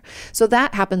gets better. So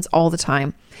that happens all the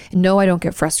time. No, I don't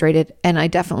get frustrated. And I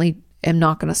definitely am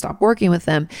not going to stop working with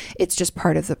them. It's just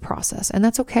part of the process. And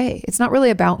that's okay. It's not really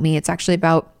about me. It's actually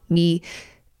about me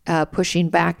pushing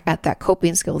back at that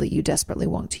coping skill that you desperately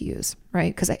want to use,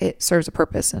 right? Because it serves a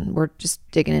purpose and we're just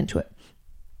digging into it.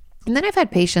 And then I've had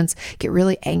patients get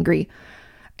really angry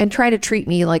and try to treat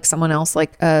me like someone else,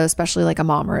 especially like a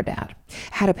mom or a dad.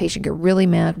 I had a patient get really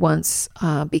mad once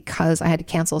because I had to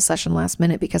cancel a session last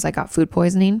minute because I got food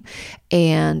poisoning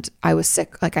and I was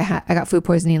sick. I got food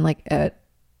poisoning at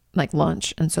like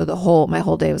lunch. And so my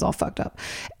whole day was all fucked up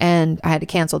and I had to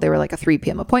cancel. They were like a 3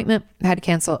 p.m. appointment. I had to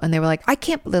cancel. And they were like,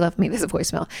 they left me this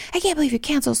voicemail. I can't believe you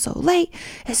canceled so late.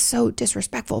 It's so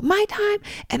disrespectful of my time.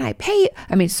 And I pay it.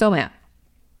 I mean, so mad.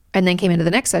 And then came into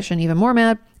the next session, even more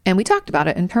mad. And we talked about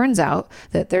it. And turns out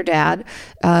that their dad,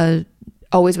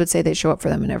 always would say they'd show up for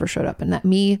them and never showed up. And that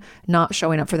me not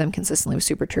showing up for them consistently was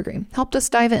super triggering. Helped us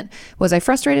dive in. Was I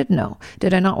frustrated? No.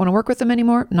 Did I not want to work with them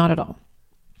anymore? Not at all.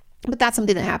 But that's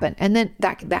something that happened. And then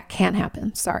that can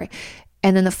happen. Sorry.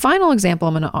 And then the final example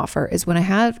I'm going to offer is when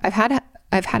I've had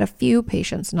a few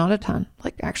patients, not a ton,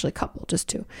 like actually a couple, just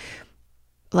 2,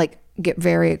 like get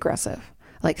very aggressive,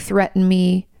 like threaten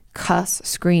me, cuss,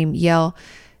 scream, yell,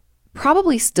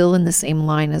 probably still in the same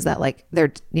line as that. Like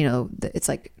they're, it's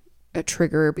like a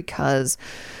trigger because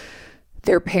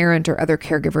their parent or other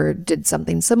caregiver did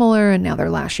something similar and now they're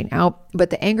lashing out. But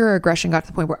the anger or aggression got to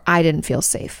the point where I didn't feel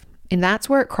safe. And that's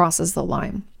where it crosses the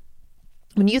line.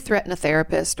 When you threaten a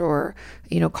therapist or,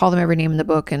 call them every name in the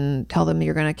book and tell them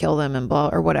you're going to kill them and blah,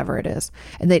 or whatever it is.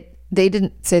 And they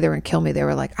didn't say they were going to kill me. They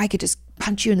were like, I could just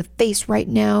punch you in the face right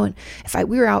now. And if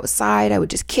we were outside, I would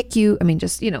just kick you. I mean,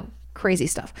 just, crazy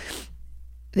stuff.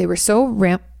 They were so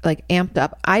amped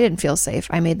up. I didn't feel safe.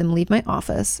 I made them leave my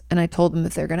office and I told them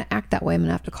if they're going to act that way, I'm going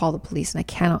to have to call the police and I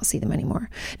cannot see them anymore.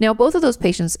 Now, both of those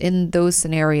patients in those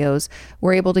scenarios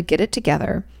were able to get it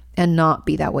together and not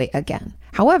be that way again.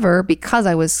 However, because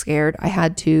I was scared, I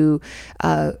had to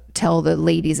tell the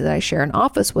ladies that I share an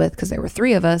office with, because there were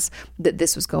 3 of us, that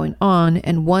this was going on.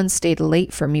 And one stayed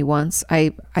late for me once.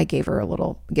 I gave her a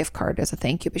little gift card as a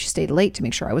thank you, but she stayed late to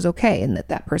make sure I was okay and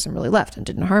that person really left and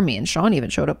didn't harm me. And Sean even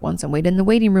showed up once and waited in the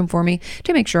waiting room for me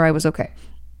to make sure I was okay.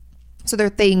 So there are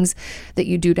things that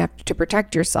you do to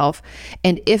protect yourself.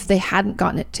 And if they hadn't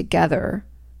gotten it together,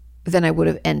 then I would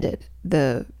have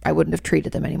I wouldn't have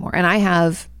treated them anymore. And I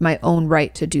have my own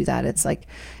right to do that. It's like,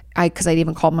 because I'd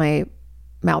even called my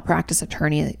malpractice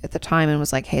attorney at the time and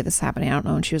was like, hey, this is happening. I don't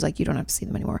know. And she was like, you don't have to see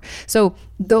them anymore. So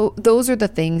those are the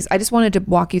things. I just wanted to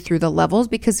walk you through the levels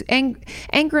because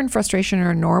anger and frustration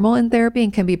are normal in therapy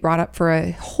and can be brought up for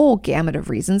a whole gamut of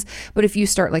reasons. But if you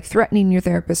start like threatening your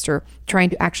therapist or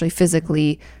trying to actually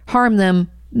physically harm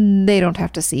them, they don't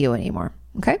have to see you anymore.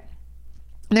 Okay?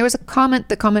 And there was the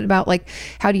comment about like,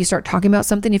 how do you start talking about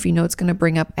something if you know it's going to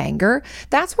bring up anger?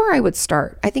 That's where I would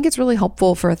start. I think it's really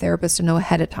helpful for a therapist to know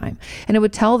ahead of time. And I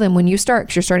would tell them when you start,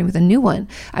 because you're starting with a new one,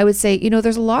 I would say,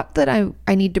 there's a lot that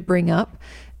I need to bring up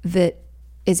that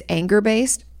is anger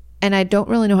based and I don't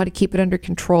really know how to keep it under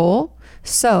control.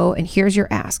 So, and here's your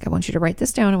ask. I want you to write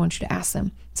this down. I want you to ask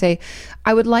them. Say,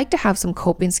 I would like to have some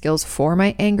coping skills for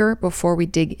my anger before we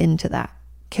dig into that.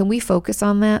 Can we focus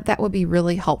on that? That would be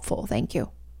really helpful. Thank you.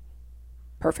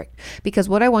 Perfect. Because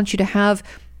what I want you to have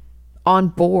on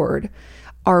board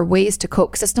are ways to cope,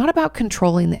 because it's not about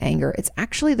controlling the anger. It's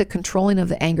actually the controlling of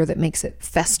the anger that makes it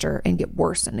fester and get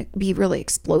worse and it be really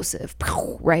explosive,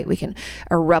 right? We can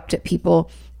erupt at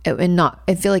people and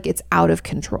feel like it's out of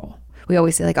control. We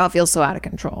always say like, oh, it feels so out of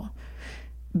control.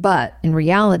 But in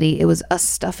reality, it was us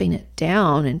stuffing it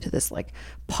down into this like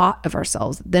pot of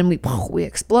ourselves. Then we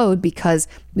explode because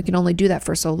we can only do that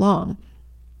for so long.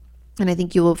 And I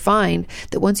think you will find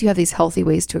that once you have these healthy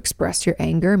ways to express your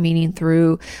anger, meaning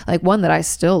through like one that I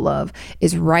still love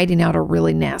is writing out a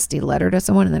really nasty letter to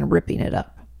someone and then ripping it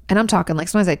up. And I'm talking like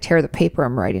sometimes I tear the paper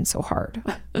I'm writing so hard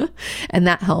and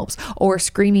that helps. Or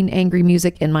screaming angry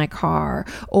music in my car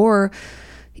or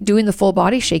doing the full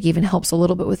body shake even helps a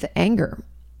little bit with the anger.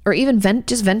 Or even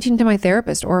just venting to my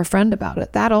therapist or a friend about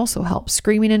it. That also helps.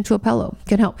 Screaming into a pillow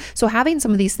can help. So having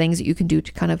some of these things that you can do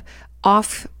to kind of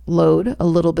offload a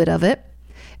little bit of it,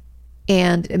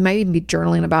 and it might even be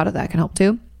journaling about it, that can help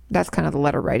too. That's kind of the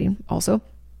letter writing also.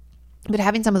 But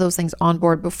having some of those things on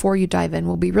board before you dive in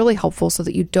will be really helpful so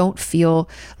that you don't feel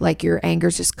like your anger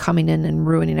is just coming in and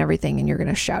ruining everything and you're going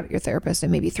to shout at your therapist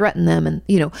and maybe threaten them. And,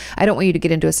 I don't want you to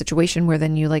get into a situation where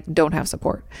then you like don't have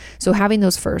support. So having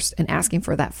those first and asking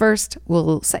for that first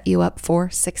will set you up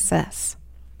for success.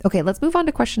 Okay, let's move on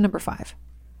to question number 5.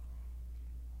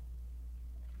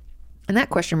 And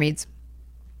that question reads,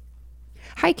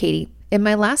 Hi, Katie. In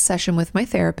my last session with my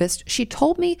therapist, she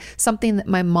told me something that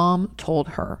my mom told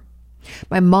her.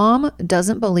 My mom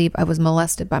doesn't believe I was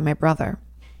molested by my brother.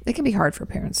 It can be hard for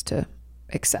parents to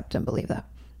accept and believe that.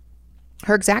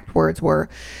 Her exact words were,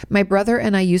 my brother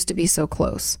and I used to be so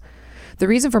close. The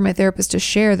reason for my therapist to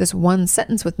share this one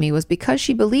sentence with me was because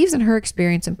she believes in her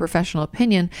experience and professional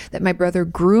opinion that my brother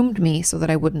groomed me so that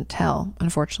I wouldn't tell.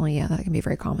 Unfortunately, yeah, that can be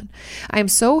very common. I am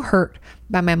so hurt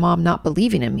by my mom not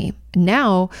believing in me.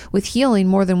 Now with healing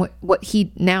more than what he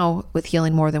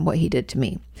did to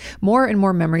me. More and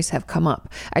more memories have come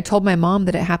up. I told my mom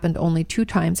that it happened only 2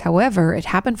 times. However, it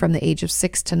happened from the age of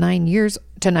 6 to 9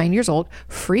 years old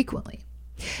frequently.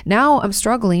 Now I'm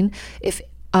struggling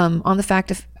on the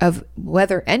fact of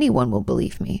whether anyone will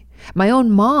believe me. My own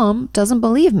mom doesn't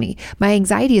believe me. My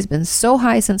anxiety has been so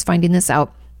high since finding this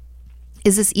out.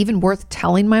 Is this even worth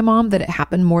telling my mom that it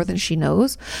happened more than she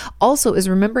knows? Also, is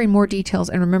remembering more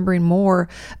details and remembering more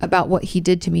about what he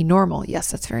did to me normal? Yes,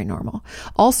 that's very normal.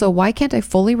 Also, why can't I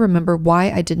fully remember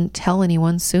why I didn't tell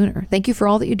anyone sooner? Thank you for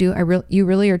all that you do. You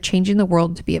really are changing the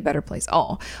world to be a better place.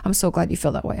 Oh, I'm so glad you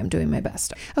feel that way. I'm doing my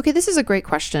best. Okay, this is a great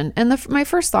question. And my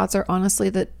first thoughts are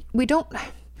honestly that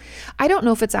I don't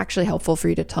know if it's actually helpful for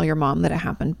you to tell your mom that it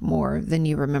happened more than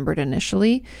you remembered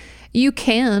initially. You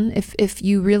can if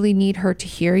you really need her to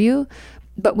hear you,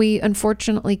 but we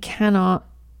unfortunately cannot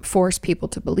force people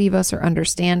to believe us or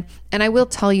understand. And I will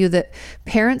tell you that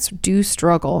parents do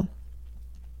struggle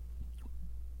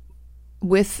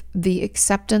with the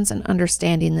acceptance and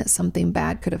understanding that something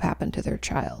bad could have happened to their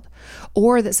child,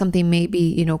 or that something may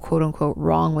be, quote unquote,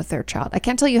 wrong with their child. I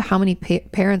can't tell you how many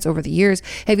parents over the years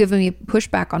have given me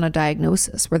pushback on a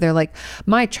diagnosis where they're like,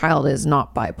 my child is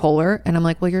not bipolar. And I'm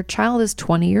like, well, your child is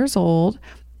 20 years old.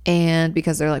 And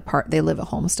because they're like they live at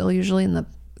home still usually. And a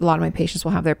lot of my patients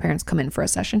will have their parents come in for a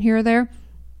session here or there.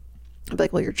 I'd be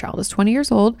like, well, your child is 20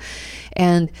 years old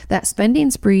and that spending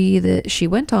spree that she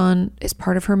went on is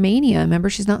part of her mania. Remember,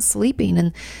 she's not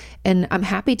sleeping. And I'm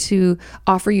happy to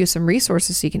offer you some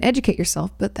resources so you can educate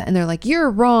yourself. And they're like,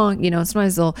 you're wrong.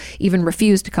 Sometimes they'll even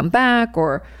refuse to come back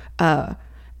or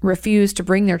refuse to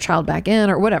bring their child back in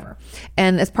or whatever.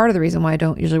 And it's part of the reason why I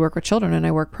don't usually work with children and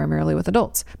I work primarily with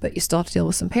adults. But you still have to deal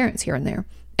with some parents here and there.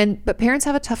 But parents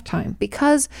have a tough time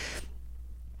because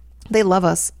they love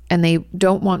us and they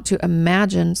don't want to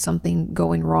imagine something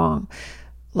going wrong,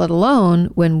 let alone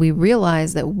when we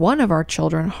realize that one of our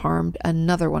children harmed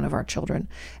another one of our children.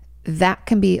 That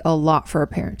can be a lot for a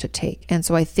parent to take. And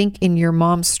so I think in your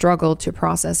mom's struggle to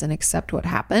process and accept what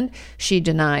happened, she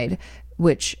denied,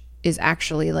 which is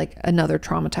actually like another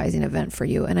traumatizing event for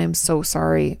you. And I'm so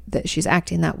sorry that she's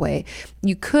acting that way.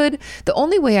 The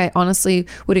only way I honestly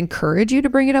would encourage you to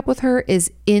bring it up with her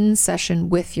is in session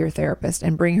with your therapist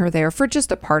and bring her there for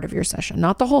just a part of your session,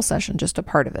 not the whole session, just a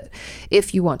part of it.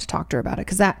 If you want to talk to her about it,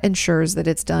 because that ensures that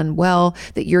it's done well,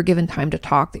 that you're given time to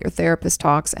talk, that your therapist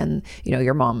talks, and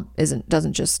your mom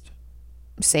doesn't just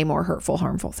say more hurtful,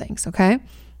 harmful things. Okay.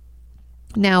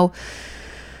 Now,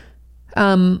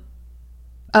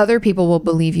 other people will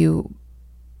believe you.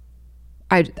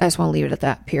 I just want to leave it at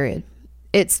that, period.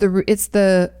 It's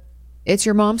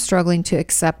your mom struggling to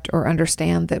accept or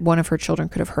understand that one of her children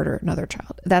could have hurt another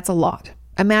child. That's a lot.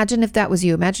 Imagine if that was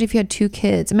you. Imagine if you had 2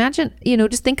 kids. Imagine,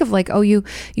 just think of like,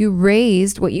 you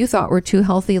raised what you thought were 2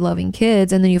 healthy, loving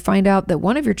kids. And then you find out that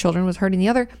one of your children was hurting the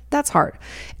other. That's hard.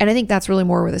 And I think that's really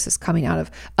more where this is coming out of.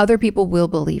 Other people will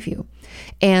believe you.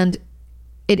 And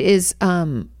it is,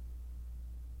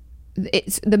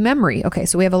 it's the memory. Okay,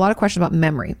 so we have a lot of questions about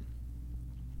memory.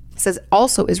 It says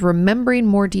also, is remembering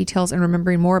more details and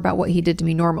remembering more about what he did to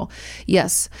me normal?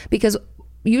 Yes, because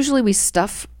usually we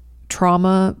stuff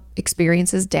trauma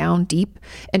experiences down deep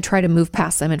and try to move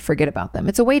past them and forget about them.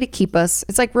 It's a way to keep us,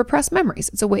 it's like repressed memories.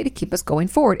 It's a way to keep us going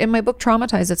forward. In my book,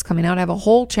 Traumatized, that's coming out, I have a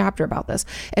whole chapter about this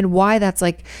and why that's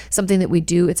like something that we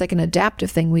do. It's like an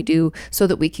adaptive thing we do so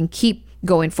that we can keep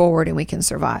going forward and we can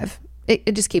survive.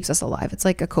 It just keeps us alive. It's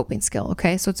like a coping skill.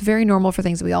 Okay. So it's very normal for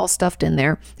things that we all stuffed in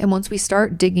there. And once we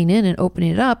start digging in and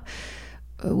opening it up,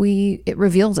 it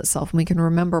reveals itself and we can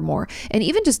remember more. And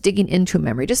even just digging into a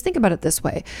memory, just think about it this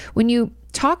way. When you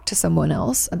talk to someone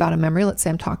else about a memory, let's say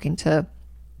I'm talking to,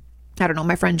 I don't know,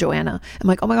 my friend Joanna. I'm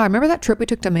like, oh my God, remember that trip we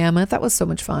took to Mammoth? That was so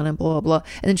much fun and blah, blah, blah.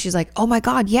 And then she's like, oh my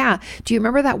God, yeah. Do you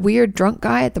remember that weird drunk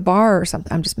guy at the bar or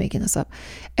something? I'm just making this up.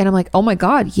 And I'm like, oh my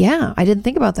God, yeah. I didn't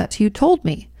think about that till you told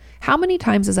me. How many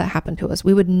times has that happened to us?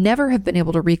 We would never have been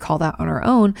able to recall that on our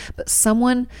own, but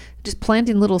someone just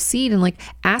planting little seed and like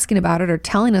asking about it or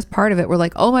telling us part of it, we're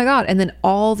like, oh my God. And then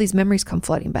all these memories come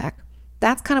flooding back.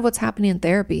 That's kind of what's happening in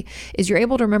therapy is you're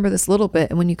able to remember this little bit.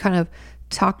 And when you kind of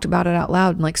talked about it out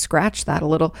loud and like scratch that a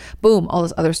little, boom, all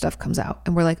this other stuff comes out.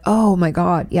 And we're like, oh my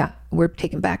God. Yeah. We're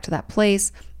taken back to that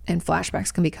place and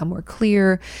flashbacks can become more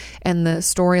clear. And the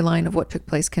storyline of what took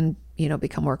place can,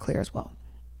 become more clear as well.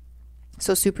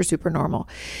 So super, super normal.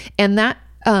 And that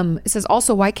It says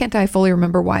also, why can't I fully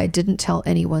remember why I didn't tell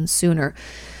anyone sooner?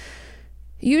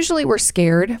 Usually we're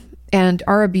scared, and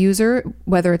our abuser,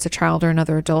 whether it's a child or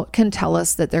another adult, can tell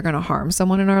us that they're going to harm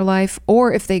someone in our life.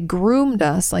 Or if they groomed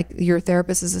us, like your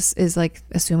therapist is like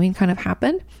assuming kind of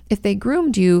happened. If they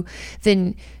groomed you,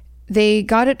 then they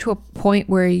got it to a point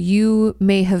where you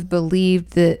may have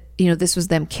believed that, this was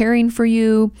them caring for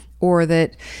you, or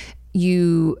that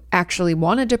you actually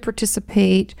wanted to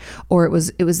participate, or it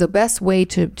was the best way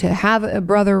to have a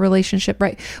brother relationship,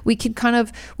 right? We can kind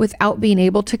of, without being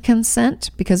able to consent,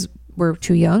 because we're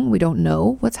too young, we don't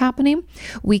know what's happening,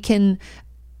 we can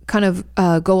kind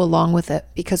of go along with it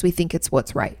because we think it's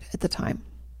what's right at the time.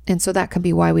 And so that could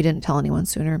be why we didn't tell anyone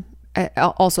sooner.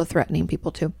 Also threatening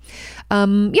people too.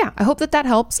 I hope that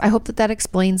helps. I hope that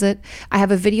explains it. I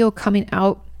have a video coming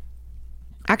out.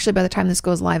 Actually, by the time this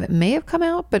goes live, it may have come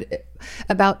out, but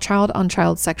about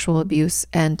child-on-child sexual abuse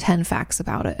and 10 facts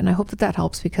about it. And I hope that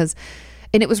helps because,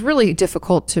 and it was really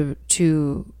difficult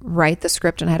to write the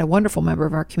script, and I had a wonderful member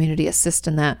of our community assist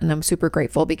in that. And I'm super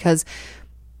grateful because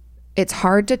it's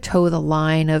hard to toe the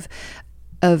line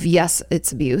of yes,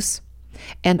 it's abuse.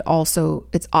 And also,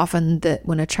 it's often that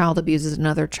when a child abuses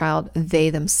another child, they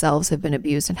themselves have been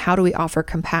abused. And how do we offer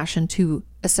compassion to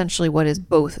essentially what is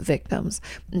both victims?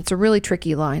 It's a really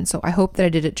tricky line. So I hope that I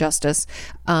did it justice.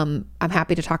 I'm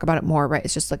happy to talk about it more, right?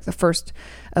 It's just like the first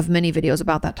of many videos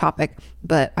about that topic,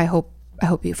 but I hope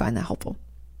you find that helpful.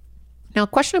 Now,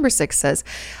 question number 6 says,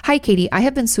 "Hi, Katie. I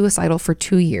have been suicidal for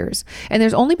 2 years, and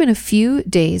there's only been a few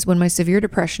days when my severe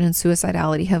depression and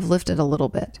suicidality have lifted a little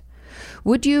bit.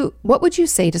 What would you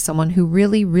say to someone who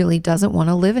really, really doesn't want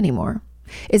to live anymore?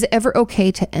 Is it ever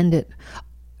okay to end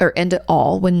it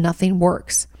all when nothing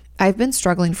works? I've been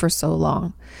struggling for so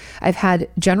long. I've had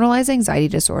generalized anxiety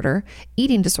disorder,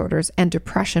 eating disorders, and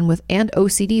depression and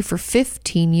OCD for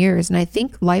 15 years, and I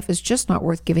think life is just not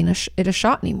worth giving it a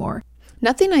shot anymore.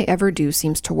 Nothing I ever do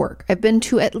seems to work. I've been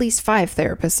to at least 5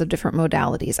 therapists of different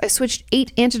modalities. I switched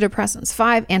 8 antidepressants,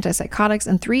 5 antipsychotics,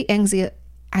 and 3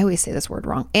 I always say this word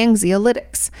wrong,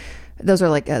 anxiolytics. Those are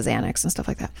like Xanax and stuff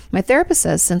like that. My therapist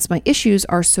says since my issues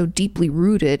are so deeply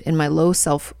rooted in my low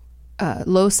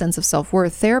sense of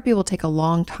self-worth, therapy will take a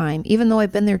long time, even though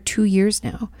I've been there 2 years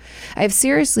now. I have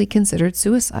seriously considered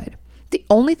suicide. The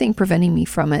only thing preventing me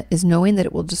from it is knowing that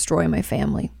it will destroy my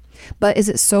family. But is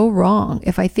it so wrong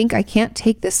if I think I can't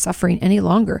take this suffering any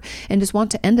longer and just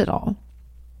want to end it all?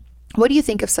 What do you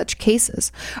think of such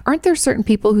cases? Aren't there certain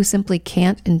people who simply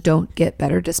can't and don't get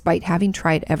better despite having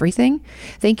tried everything?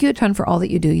 Thank you a ton for all that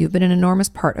you do. You've been an enormous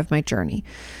part of my journey.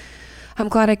 I'm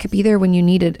glad I could be there when you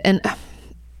needed." And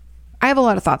I have a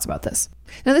lot of thoughts about this.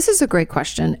 Now, this is a great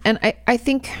question. And I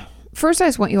think first, I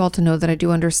just want you all to know that I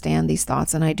do understand these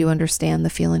thoughts, and I do understand the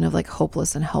feeling of like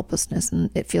hopeless and helplessness. And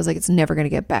it feels like it's never going to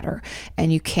get better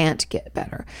and you can't get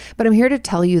better. But I'm here to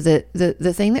tell you that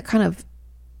the thing that kind of,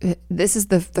 this is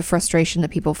the frustration that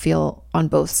people feel on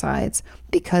both sides,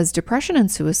 because depression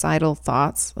and suicidal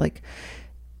thoughts like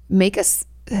make us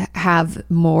have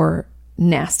more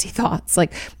nasty thoughts.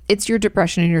 Like it's your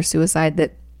depression and your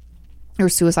suicide or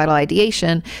suicidal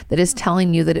ideation that is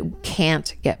telling you that it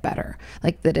can't get better,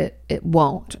 like that it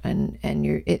won't, and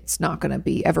it's not going to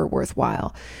be ever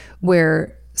worthwhile.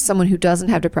 Where someone who doesn't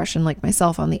have depression, like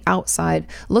myself on the outside,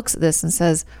 looks at this and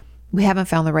says, "We haven't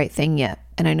found the right thing yet.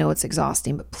 And I know it's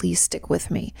exhausting, but please stick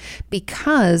with me."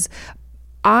 Because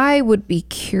I would be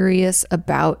curious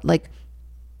about like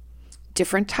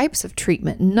different types of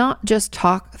treatment, not just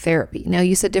talk therapy. Now,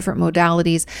 you said different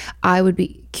modalities. I would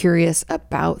be curious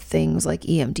about things like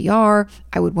EMDR.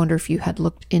 I would wonder if you had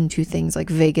looked into things like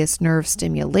vagus nerve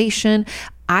stimulation.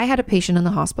 I had a patient in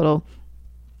the hospital.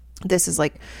 This is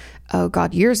like, oh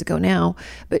God, years ago now,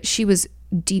 but she was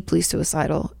deeply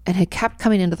suicidal and had kept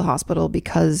coming into the hospital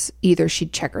because either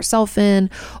she'd check herself in,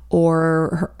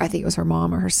 or I think it was her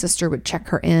mom or her sister would check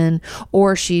her in,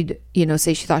 or she'd,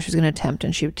 say she thought she was going to attempt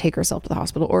and she would take herself to the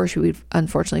hospital, or she would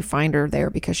unfortunately find her there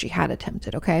because she had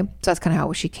attempted. Okay. So that's kind of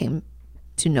how she came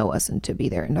to know us and to be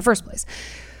there in the first place.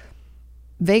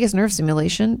 Vagus nerve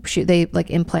stimulation, they like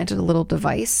implanted a little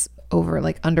device over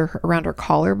like around her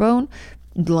collarbone,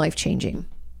 life-changing,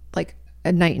 like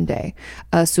a night and day.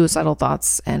 Suicidal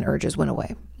thoughts and urges went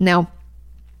away. Now,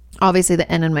 obviously the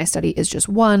N in my study is just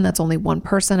one. That's only one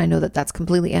person. I know that that's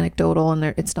completely anecdotal and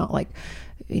it's not like,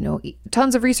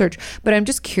 tons of research, but I'm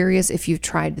just curious if you've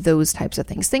tried those types of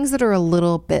things that are a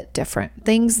little bit different,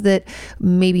 things that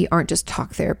maybe aren't just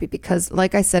talk therapy. Because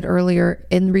like I said earlier,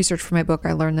 in research for my book,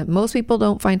 I learned that most people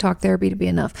don't find talk therapy to be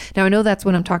enough. Now I know that's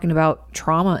when I'm talking about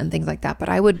trauma and things like that, but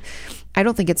I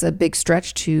don't think it's a big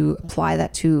stretch to apply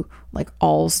that to like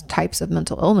all types of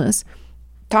mental illness.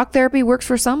 talk therapy works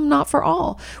for some, not for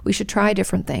all. We should try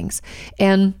different things.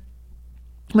 And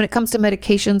when it comes to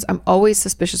medications, I'm always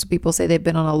suspicious when people say they've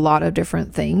been on a lot of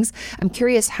different things. I'm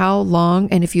curious how long,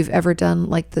 and if you've ever done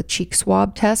like the cheek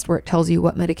swab test where it tells you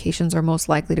what medications are most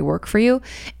likely to work for you.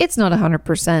 It's not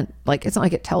 100%, like it's not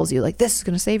like it tells you like this is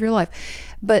going to save your life,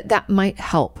 but that might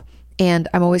help. And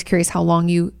I'm always curious how long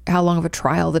of a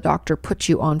trial the doctor puts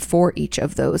you on for each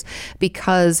of those,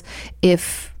 because it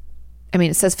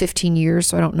says 15 years,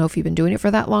 so I don't know if you've been doing it for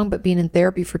that long, but being in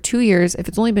therapy for 2 years, if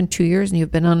it's only been 2 years and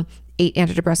you've been on 8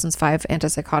 antidepressants, 5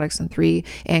 antipsychotics, and 3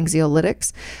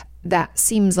 anxiolytics, that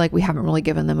seems like we haven't really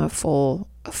given them a full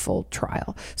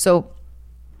trial. So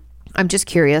I'm just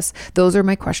curious. Those are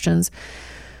my questions.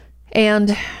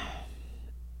 And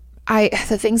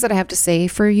the things that I have to say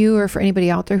for you or for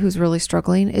anybody out there who's really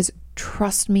struggling is,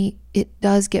 trust me, it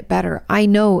does get better. I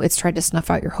know it's tried to snuff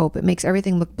out your hope. It makes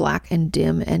everything look black and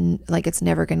dim and like it's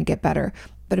never going to get better.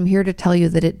 But I'm here to tell you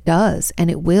that it does, and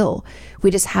it will.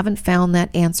 We just haven't found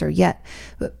that answer yet.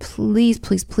 But please,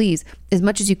 please, please, as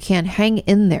much as you can, hang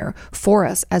in there for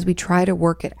us as we try to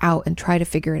work it out and try to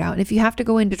figure it out. And if you have to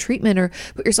go into treatment or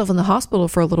put yourself in the hospital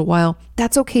for a little while,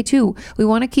 that's okay too. We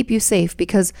want to keep you safe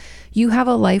because you have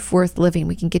a life worth living.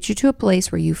 We can get you to a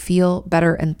place where you feel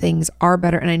better and things are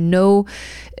better. And I know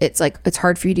it's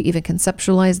hard for you to even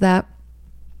conceptualize that,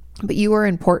 but you are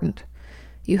important.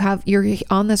 You're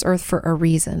on this earth for a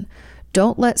reason.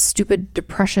 Don't let stupid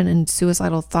depression and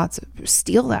suicidal thoughts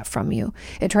steal that from you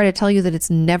and try to tell you that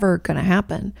it's never going to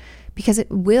happen, because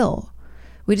it will.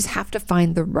 We just have to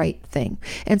find the right thing.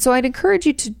 And so I'd encourage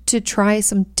you to try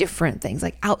some different things,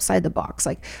 like outside the box,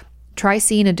 like try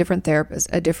seeing a different therapist,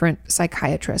 a different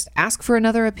psychiatrist, ask for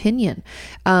another opinion.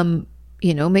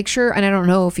 Make sure, and I don't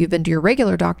know if you've been to your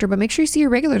regular doctor, but make sure you see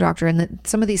your regular doctor and that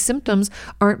some of these symptoms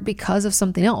aren't because of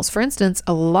something else. For instance,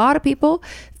 a lot of people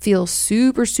feel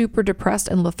super, super depressed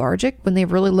and lethargic when they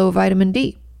have really low vitamin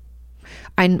D.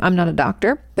 I'm not a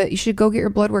doctor, but you should go get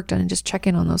your blood work done and just check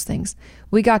in on those things.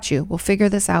 We got you. We'll figure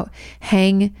this out.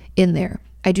 Hang in there.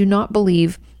 I do not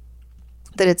believe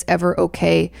that it's ever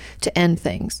okay to end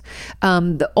things.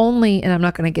 And I'm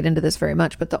not going to get into this very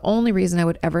much, but the only reason I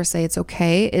would ever say it's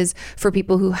okay is for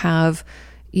people who have,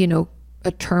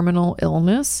 a terminal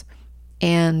illness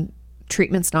and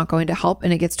treatment's not going to help.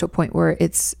 And it gets to a point where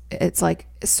it's like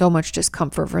so much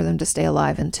discomfort for them to stay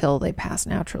alive until they pass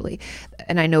naturally.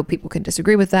 And I know people can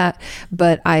disagree with that,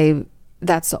 but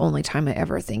that's the only time I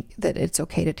ever think that it's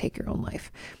okay to take your own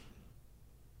life.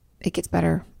 It gets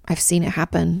better. I've seen it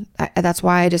happen. That's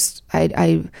why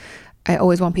I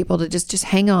always want people to just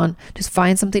hang on, just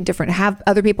find something different, have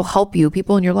other people help you,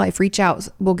 people in your life, reach out.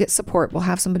 We'll get support. We'll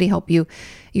have somebody help you.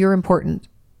 You're important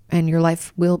and your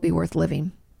life will be worth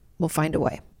living. We'll find a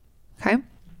way. Okay.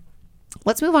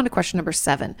 Let's move on to question number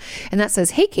 7. And that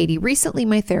says, hey, Katie, recently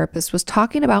my therapist was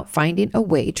talking about finding a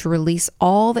way to release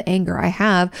all the anger I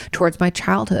have towards my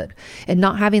childhood and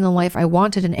not having the life I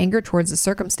wanted and anger towards the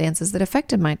circumstances that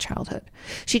affected my childhood.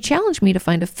 She challenged me to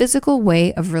find a physical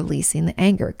way of releasing the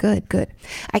anger. Good.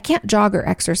 I can't jog or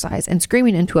exercise, and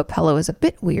screaming into a pillow is a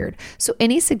bit weird. So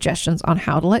any suggestions on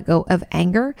how to let go of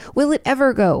anger? Will it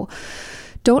ever go?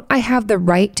 Don't I have the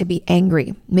right to be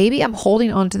angry? Maybe I'm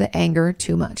holding on to the anger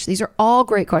too much. These are all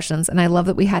great questions. And I love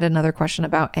that we had another question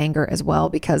about anger as well,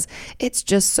 because it's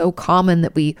just so common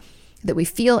that we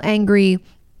feel angry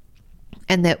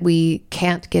and that we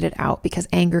can't get it out because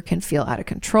anger can feel out of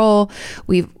control.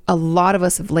 A lot of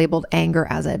us have labeled anger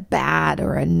as a bad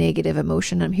or a negative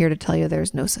emotion. I'm here to tell you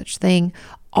there's no such thing.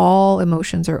 All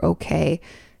emotions are okay.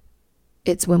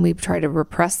 It's when we try to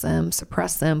repress them,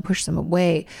 suppress them, push them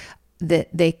away,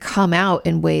 that they come out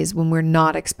in ways when we're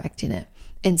not expecting it,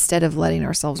 instead of letting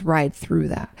ourselves ride through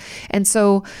that. And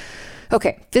so,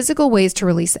 okay, physical ways to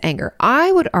release anger.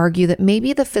 I would argue that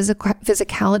maybe the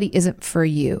physicality isn't for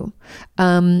you.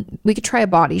 We could try a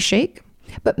body shake,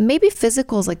 but maybe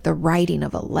physical is like the writing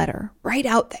of a letter. Write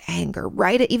out the anger,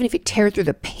 write it, even if you tear through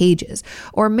the pages.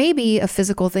 Or maybe a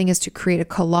physical thing is to create a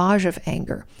collage of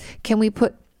anger. Can we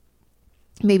put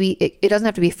maybe it doesn't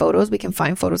have to be photos. We can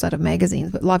find photos out of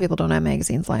magazines, but a lot of people don't have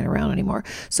magazines lying around anymore.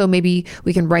 So maybe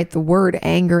we can write the word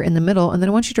anger in the middle. And then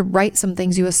I want you to write some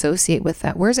things you associate with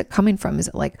that. Where is it coming from? Is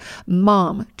it like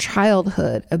mom,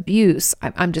 childhood, abuse? I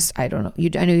don't know.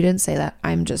 I know you didn't say that.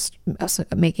 I'm just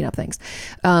making up things.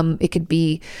 It could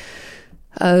be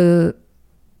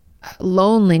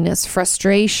loneliness,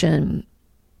 frustration,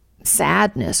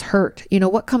 sadness, hurt,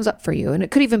 what comes up for you. And it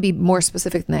could even be more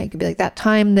specific than that. It could be like that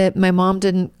time that my mom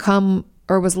didn't come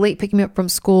or was late picking me up from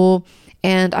school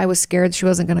and I was scared she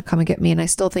wasn't going to come and get me. And I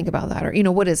still think about that.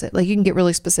 Or, what is it? Like you can get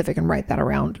really specific and write that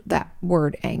around that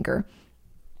word anger.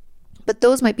 But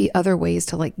those might be other ways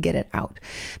to like get it out,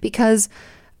 because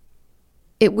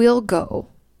it will go,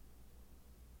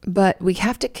 but we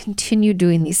have to continue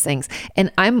doing these things.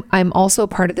 And I'm also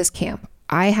part of this camp.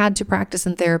 I had to practice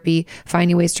in therapy,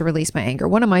 finding ways to release my anger.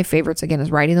 One of my favorites, again,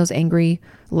 is writing those angry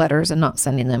letters and not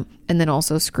sending them. And then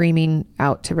also screaming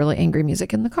out to really angry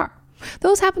music in the car.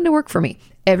 Those happen to work for me.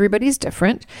 Everybody's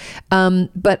different.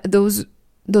 But those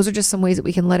are just some ways that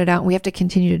we can let it out. And we have to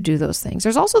continue to do those things.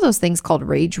 There's also those things called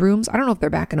rage rooms. I don't know if they're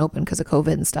back and open because of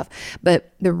COVID and stuff,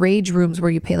 but the rage rooms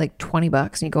where you pay like $20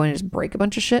 and you go in and just break a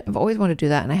bunch of shit. I've always wanted to do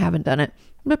that and I haven't done it.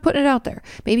 I'm putting it out there.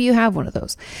 Maybe you have one of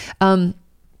those.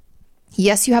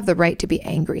 Yes, you have the right to be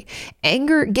angry.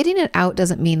 Anger, getting it out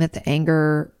doesn't mean that the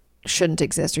anger shouldn't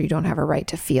exist or you don't have a right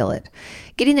to feel it.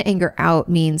 Getting the anger out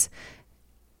means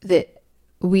that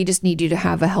we just need you to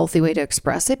have a healthy way to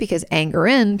express it, because anger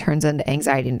turns into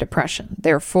anxiety and depression.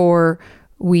 Therefore,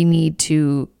 we need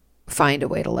to find a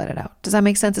way to let it out. Does that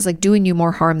make sense? It's like doing you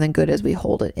more harm than good as we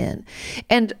hold it in.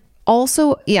 And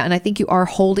also, yeah, and I think you are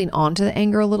holding on to the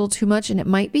anger a little too much. And it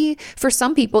might be, for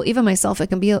some people, even myself, it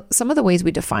can be some of the ways we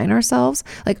define ourselves.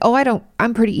 Like, oh,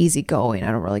 I'm pretty easygoing.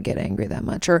 I don't really get angry that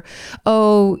much. Or,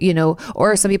 oh,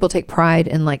 or some people take pride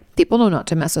in like, people know not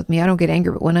to mess with me. I don't get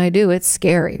angry, but when I do, it's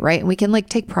scary, right? And we can like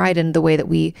take pride in the way that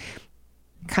we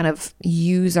kind of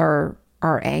use our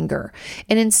anger.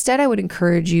 And instead, I would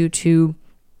encourage you to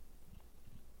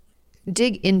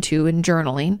dig into, in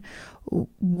journaling,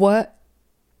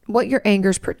 what your anger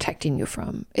is protecting you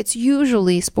from. It's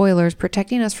usually, spoilers,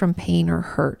 protecting us from pain or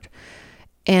hurt.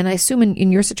 And I assume in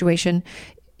your situation,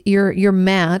 you're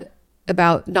mad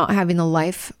about not having the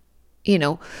life,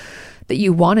 that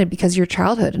you wanted because of your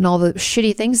childhood and all the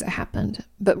shitty things that happened.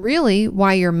 But really,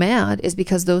 why you're mad is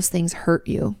because those things hurt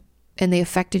you and they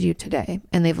affected you today,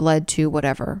 and they've led to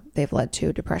whatever they've led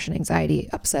to: depression, anxiety,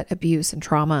 upset, abuse, and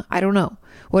trauma. I don't know.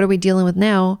 What are we dealing with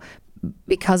now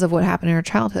because of what happened in our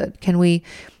childhood? Can we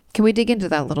dig into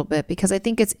that a little bit? Because I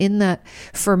think it's in that,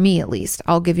 for me at least.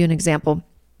 I'll give you an example.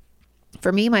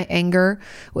 For me, my anger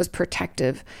was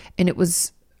protective, and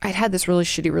I'd had this really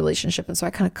shitty relationship. And so I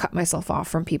kind of cut myself off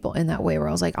from people in that way, where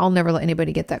I was like, I'll never let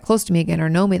anybody get that close to me again or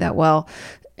know me that well.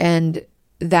 And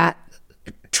that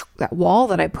wall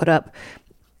that I put up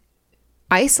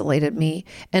isolated me,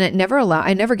 and I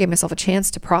never gave myself a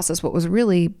chance to process what was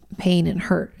really pain and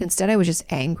hurt. Instead, I was just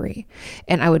angry,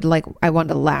 and I wanted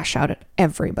to lash out at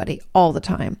everybody all the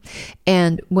time.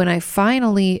 And when I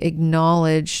finally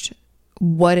acknowledged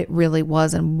what it really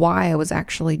was and why I was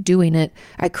actually doing it,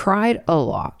 I cried a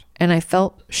lot and I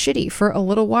felt shitty for a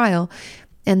little while.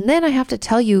 And then I have to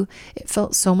tell you, it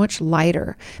felt so much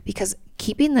lighter, because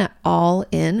keeping that all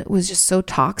in was just so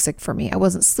toxic for me. I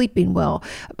wasn't sleeping well.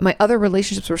 My other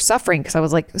relationships were suffering because I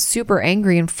was like super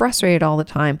angry and frustrated all the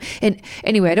time. And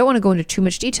anyway, I don't want to go into too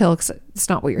much detail because it's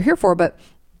not what you're here for, but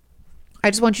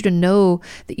I just want you to know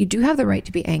that you do have the right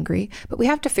to be angry, but we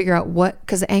have to figure out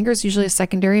because anger is usually a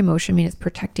secondary emotion. I mean, it's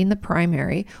protecting the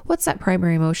primary. What's that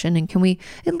primary emotion? And can we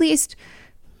at least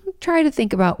try to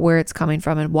think about where it's coming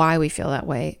from and why we feel that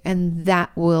way? And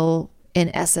that will, in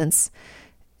essence,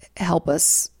 help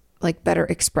us like better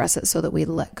express it so that we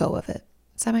let go of it.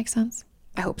 Does that make sense?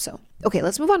 I hope so. Okay,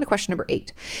 let's move on to question number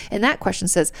 8. And that question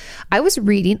says, I was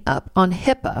reading up on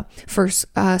HIPAA for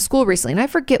school recently, and I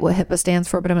forget what HIPAA stands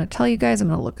for, but I'm going to tell you guys. I'm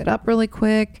going to look it up really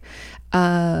quick.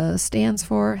 Stands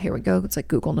for, here we go. It's like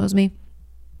Google knows me.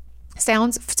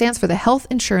 Stands for the Health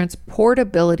Insurance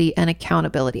Portability and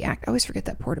Accountability Act. I always forget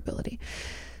that portability.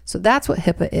 So that's what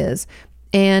HIPAA is.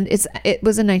 And it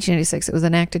was in 1996. It was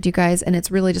enacted, you guys. And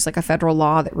it's really just like a federal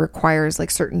law that requires like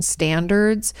certain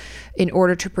standards in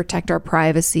order to protect our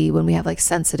privacy when we have like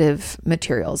sensitive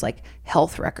materials, like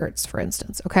health records, for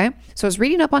instance. Okay. So I was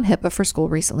reading up on HIPAA for school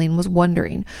recently and was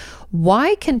wondering,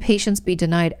 why can patients be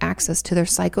denied access to their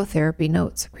psychotherapy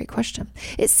notes? Great question.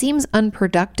 It seems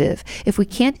unproductive if we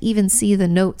can't even see the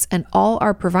notes, and all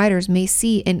our providers may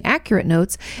see inaccurate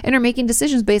notes and are making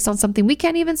decisions based on something we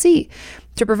can't even see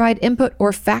to provide input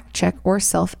or fact check or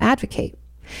self-advocate.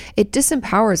 It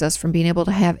disempowers us from being able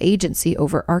to have agency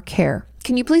over our care.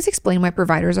 Can you please explain why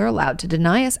providers are allowed to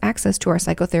deny us access to our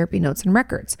psychotherapy notes and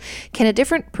records? Can a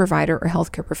different provider or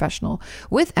healthcare professional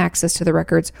with access to the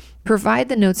records provide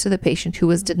the notes to the patient who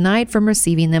was denied from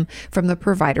receiving them from the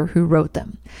provider who wrote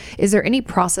them? Is there any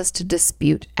process to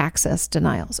dispute access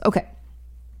denials? Okay,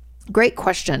 great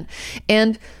question.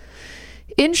 And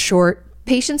in short,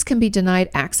 patients can be denied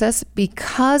access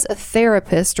because a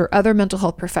therapist or other mental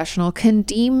health professional can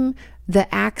deem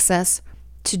the access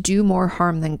to do more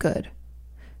harm than good.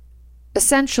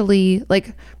 Essentially,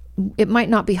 like, it might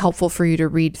not be helpful for you to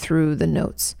read through the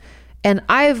notes. And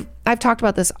I've talked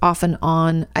about this off and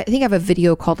on. I think I have a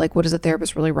video called like, what does a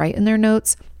therapist really write in their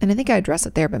notes? And I think I address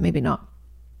it there, but maybe not.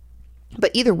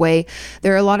 But either way,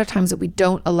 there are a lot of times that we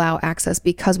don't allow access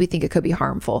because we think it could be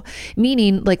harmful.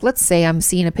 Meaning, like, let's say I'm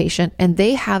seeing a patient and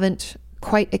they haven't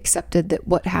quite accepted that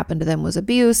what happened to them was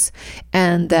abuse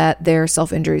and that their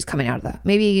self-injury is coming out of that.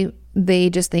 Maybe they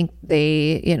just think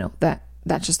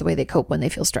that's just the way they cope when they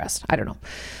feel stressed. I don't know.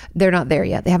 They're not there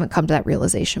yet. They haven't come to that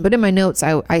realization. But in my notes,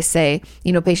 I say,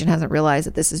 patient hasn't realized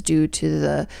that this is due to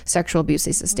the sexual abuse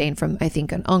they sustained from, I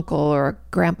think, an uncle or a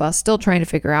grandpa, still trying to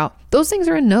figure out. Those things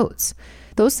are in notes.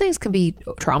 Those things can be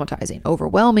traumatizing,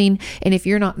 overwhelming. And if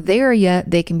you're not there yet,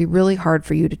 they can be really hard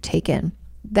for you to take in.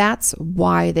 That's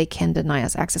why they can deny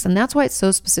us access. And that's why it's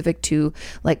so specific to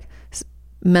like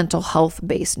mental health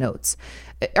based notes.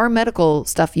 Our medical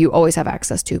stuff you always have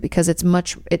access to because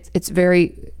it's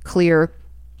very clear.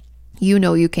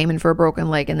 You came in for a broken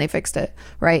leg and they fixed it,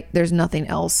 right? There's nothing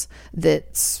else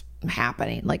that's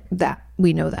happening like that.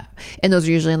 We know that. And those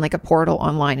are usually in like a portal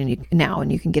online and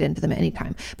you can get into them at any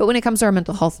time. But when it comes to our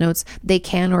mental health notes, they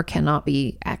can or cannot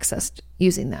be accessed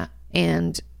using that.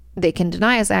 And they can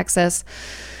deny us access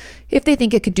if they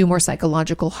think it could do more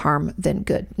psychological harm than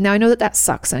good. Now, I know that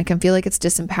sucks and it can feel like it's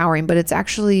disempowering, but it's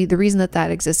actually the reason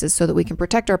that exists is so that we can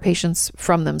protect our patients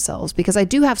from themselves. Because I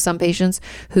do have some patients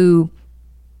who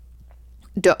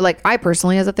don't, like I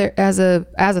personally as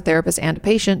a therapist and a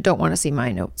patient don't want to see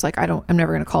my notes. Like I'm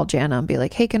never going to call Jana and be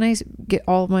like, hey, can I get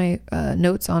all of my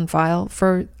notes on file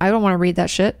I don't want to read that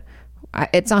shit.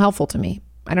 It's not helpful to me.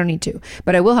 I don't need to,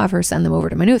 but I will have her send them over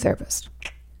to my new therapist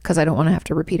because I don't want to have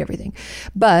to repeat everything.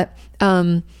 But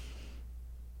you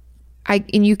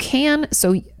can,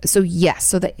 so yes.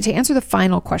 So that to answer the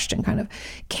final question, kind of,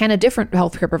 can a different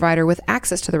healthcare provider with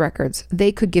access to the records,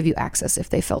 they could give you access if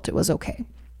they felt it was okay.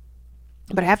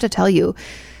 But I have to tell you,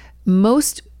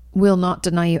 most will not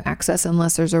deny you access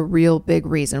unless there's a real big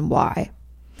reason why.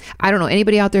 I don't know,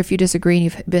 anybody out there, if you disagree and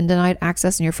you've been denied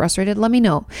access and you're frustrated, let me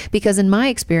know. Because in my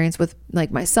experience with like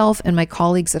myself and my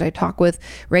colleagues that I talk with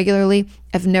regularly,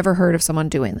 I've never heard of someone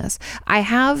doing this. I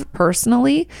have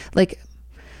personally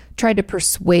tried to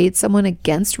persuade someone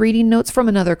against reading notes from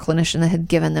another clinician that had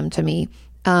given them to me.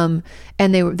 And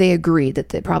they agreed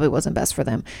that it probably wasn't best for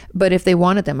them. But if they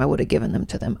wanted them, I would have given them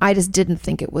to them. I just didn't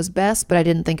think it was best, but I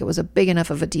didn't think it was a big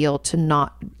enough of a deal to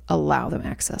not allow them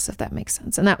access, if that makes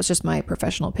sense. And that was just my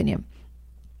professional opinion.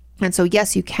 And so,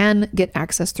 yes, you can get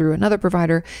access through another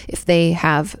provider if they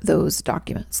have those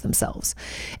documents themselves.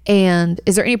 And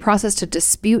is there any process to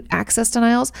dispute access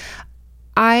denials?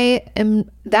 I'm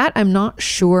not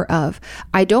sure of.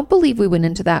 I don't believe we went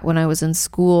into that when I was in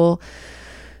school.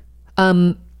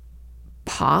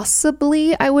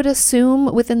 Possibly, I would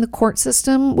assume within the court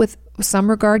system, with some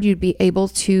regard, you'd be able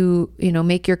to,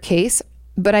 make your case.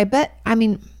 But I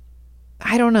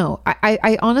don't know.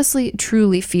 I honestly,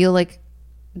 truly feel like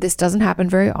this doesn't happen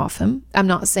very often. I'm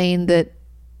not saying that,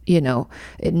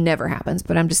 it never happens,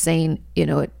 but I'm just saying,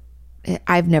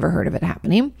 I've never heard of it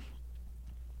happening.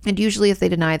 And usually if they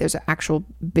deny, there's an actual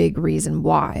big reason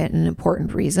why, an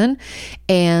important reason.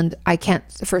 And I can't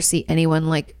foresee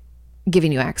anyone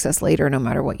giving you access later, no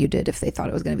matter what you did, if they thought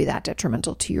it was going to be that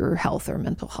detrimental to your health or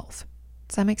mental health.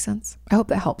 Does that make sense? I hope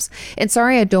that helps. And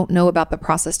sorry, I don't know about the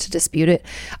process to dispute it.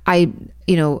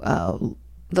 The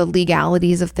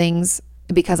legalities of things,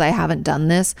 because I haven't done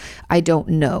this, I don't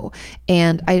know.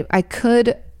 And I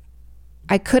could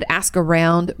ask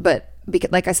around, but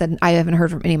because, like I said, I haven't heard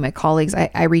from any of my colleagues.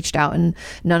 I reached out and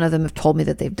none of them have told me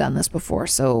that they've done this before.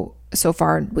 So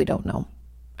far we don't know.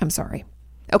 I'm sorry.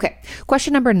 Okay.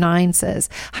 Question number 9 says,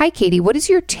 hi, Katie, what is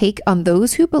your take on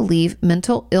those who believe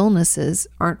mental illnesses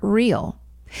aren't real?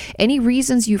 Any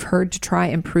reasons you've heard to try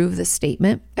and prove this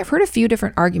statement? I've heard a few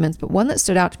different arguments, but one that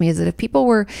stood out to me is that if people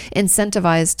were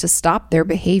incentivized to stop their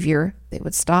behavior, they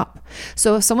would stop.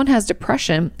 So if someone has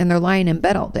depression and they're lying in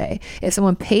bed all day, if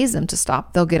someone pays them to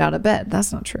stop, they'll get out of bed.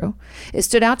 That's not true. It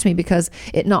stood out to me because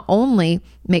it not only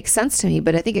makes sense to me,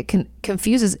 but I think it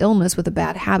confuses illness with a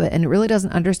bad habit, and it really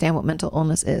doesn't understand what mental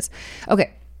illness is.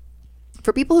 Okay.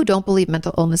 For people who don't believe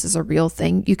mental illness is a real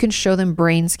thing, you can show them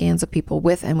brain scans of people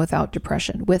with and without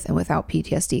depression, with and without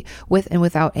PTSD, with and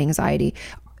without anxiety.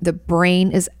 The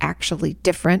brain is actually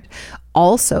different.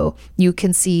 Also, you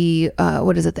can see,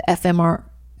 the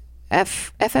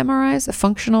fMRIs, a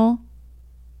functional,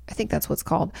 I think that's what's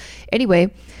called.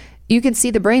 Anyway, you can see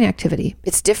the brain activity.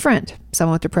 It's different.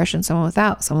 Someone with depression, someone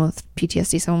without, someone with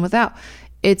PTSD, someone without.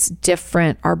 It's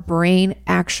different. Our brain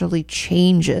actually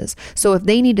changes. So if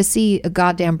they need to see a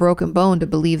goddamn broken bone to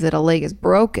believe that a leg is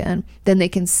broken, then they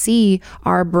can see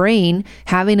our brain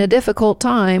having a difficult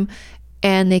time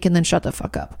and they can then shut the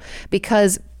fuck up.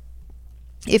 Because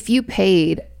if you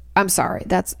paid, I'm sorry,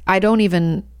 this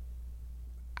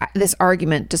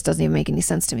argument just doesn't even make any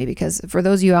sense to me, because for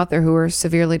those of you out there who are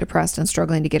severely depressed and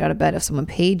struggling to get out of bed, if someone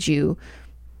paid you,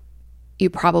 you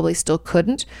probably still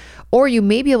couldn't, or you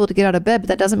may be able to get out of bed, but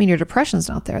that doesn't mean your depression's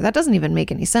not there. That doesn't even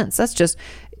make any sense.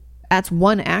 That's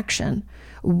one action.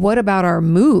 What about our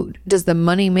mood? Does the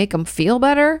money make them feel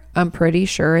better? I'm pretty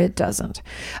sure it doesn't.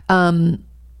 And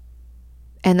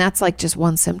that's like just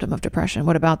one symptom of depression.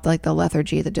 What about like the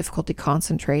lethargy, the difficulty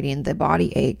concentrating, the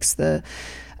body aches, the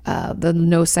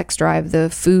no sex drive,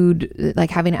 the food, like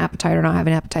having an appetite or not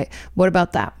having an appetite? What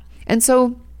about that? And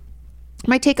so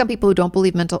my take on people who don't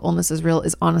believe mental illness is real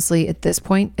is honestly, at this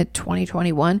point, at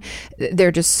 2021,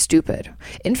 they're just stupid.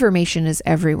 Information is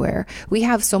everywhere. We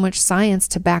have so much science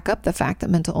to back up the fact that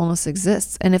mental illness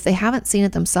exists. And if they haven't seen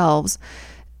it themselves,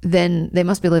 then they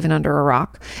must be living under a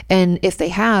rock. And if they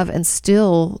have and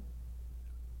still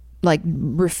like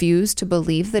refuse to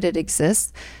believe that it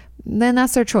exists, then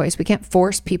that's their choice. We can't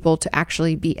force people to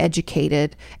actually be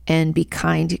educated and be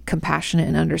kind, compassionate,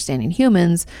 and understanding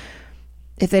humans.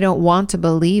 If they don't want to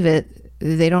believe it,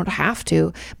 they don't have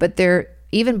to. But they're,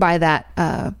 even by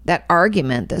that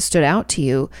argument that stood out to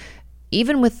you,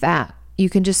 even with that, you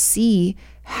can just see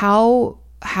how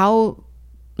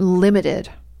limited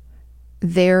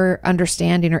their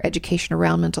understanding or education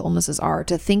around mental illnesses are,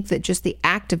 to think that just the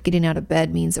act of getting out of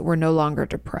bed means that we're no longer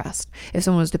depressed. If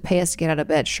someone was to pay us to get out of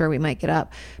bed, sure, we might get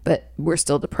up, but we're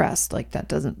still depressed. Like, that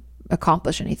doesn't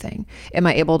accomplish anything. Am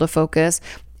I able to focus?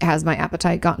 Has my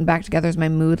appetite gotten back together? Is my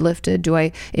mood lifted? Do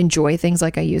I enjoy things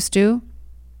like I used to?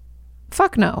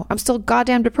 Fuck no. I'm still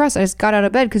goddamn depressed. I just got out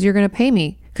of bed because you're going to pay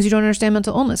me, because you don't understand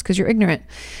mental illness, because you're ignorant.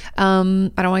 I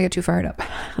don't want to get too fired up,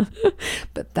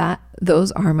 but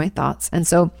those are my thoughts. And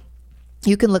so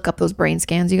you can look up those brain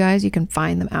scans, you guys. You can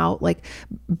find them out, like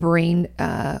brain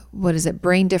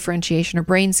differentiation or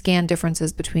brain scan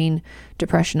differences between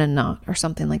depression and not, or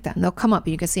something like that. And they'll come up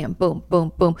and you can see them, boom,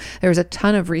 boom, boom. There's a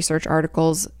ton of research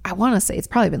articles. I want to say it's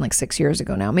probably been like 6 years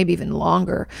ago now, maybe even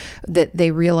longer, that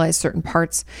they realized certain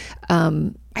parts.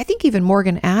 I think even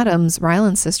Morgan Adams,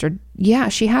 Ryland's sister,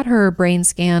 she had her brain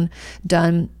scan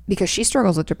done because she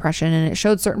struggles with depression, and it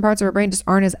showed certain parts of her brain just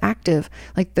aren't as active,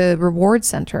 like the reward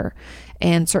center,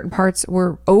 and certain parts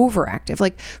were overactive.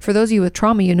 Like, for those of you with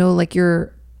trauma, like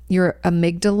your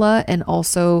amygdala and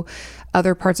also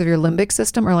other parts of your limbic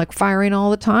system are like firing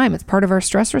all the time. It's part of our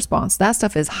stress response. That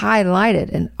stuff is highlighted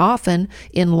and often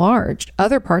enlarged.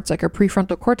 Other parts, like our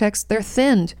prefrontal cortex, they're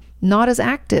thinned, not as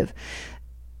active.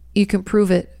 You can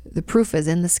prove it. The proof is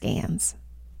in the scans.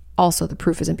 Also, the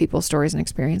proof is in people's stories and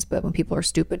experience. But when people are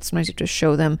stupid, sometimes you have to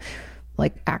show them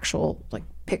like actual like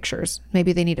pictures.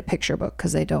 Maybe they need a picture book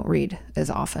because they don't read as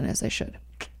often as they should.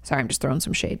 Sorry, I'm just throwing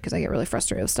some shade because I get really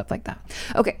frustrated with stuff like that.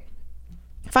 Okay.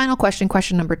 Final question.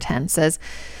 Question number 10 says,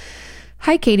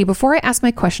 "Hi, Katie. Before I ask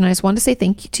my question, I just wanted to say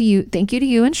thank you to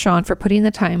you and Sean for putting in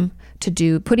the time to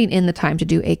do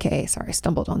AKA. Sorry, I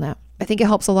stumbled on that. I think it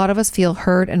helps a lot of us feel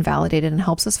heard and validated and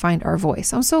helps us find our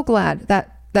voice. I'm so glad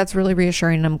that's really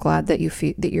reassuring. And I'm glad that you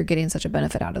feel that you're getting such a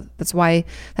benefit out of it. That's why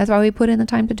we put in the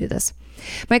time to do this.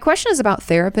 My question is about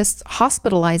therapists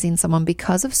hospitalizing someone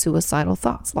because of suicidal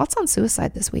thoughts. Lots on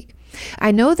suicide this week.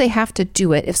 I know they have to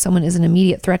do it if someone is an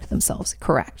immediate threat to themselves.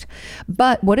 Correct.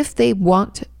 But what if they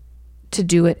want to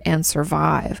do it and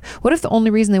survive? What if the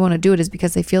only reason they want to do it is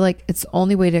because they feel like it's the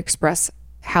only way to express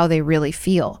how they really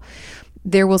feel?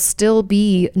 There will still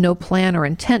be no plan or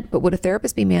intent, but would a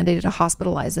therapist be mandated to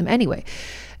hospitalize them anyway?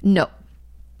 No.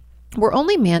 We're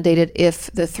only mandated if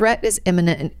the threat is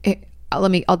imminent. And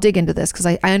I'll dig into this because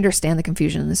I understand the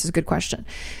confusion, and this is a good question.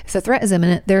 If the threat is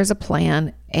imminent, there's a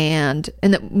plan, and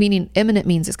that meaning imminent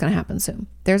means it's going to happen soon.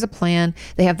 There's a plan.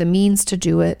 They have the means to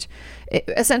do it.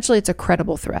 Essentially, it's a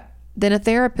credible threat. Then a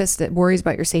therapist that worries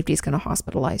about your safety is going to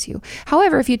hospitalize you.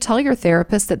 However, if you tell your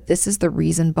therapist that this is the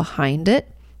reason behind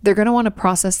it, they're going to want to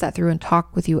process that through and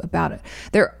talk with you about it.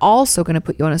 They're also going to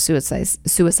put you on a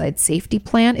suicide safety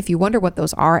plan. If you wonder what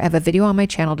those are, I have a video on my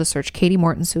channel to search Katie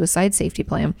Morton Suicide Safety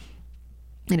Plan,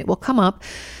 and it will come up.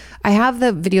 I have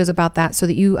the videos about that so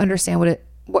that you understand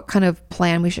what kind of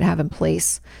plan we should have in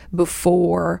place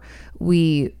before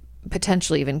we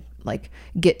potentially even like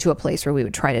get to a place where we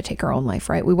would try to take our own life,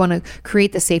 right? We want to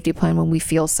create the safety plan when we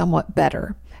feel somewhat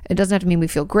better. It doesn't have to mean we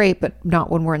feel great, but not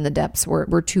when we're in the depths.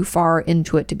 We're too far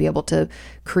into it to be able to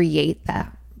create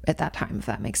that at that time, if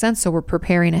that makes sense. So we're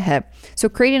preparing ahead. So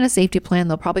creating a safety plan,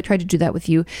 they'll probably try to do that with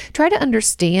you. Try to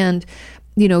understand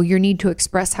your need to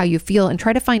express how you feel, and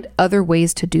try to find other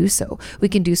ways to do so. We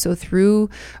can do so through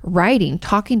writing,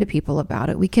 talking to people about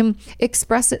it. We can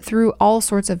express it through all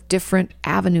sorts of different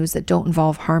avenues that don't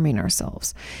involve harming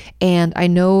ourselves. And I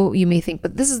know you may think,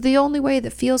 but this is the only way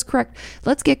that feels correct.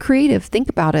 Let's get creative. Think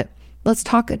about it. Let's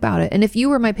talk about it. And if you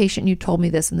were my patient and you told me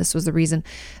this and this was the reason,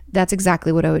 that's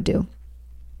exactly what I would do.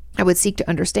 I would seek to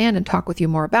understand and talk with you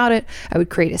more about it. I would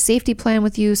create a safety plan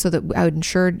with you so that I would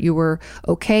ensure you were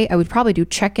okay. I would probably do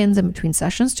check-ins in between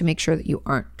sessions to make sure that you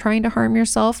aren't trying to harm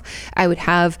yourself. I would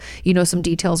have, some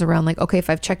details around like, okay, if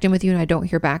I've checked in with you and I don't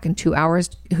hear back in 2 hours,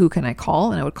 who can I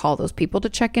call? And I would call those people to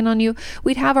check in on you.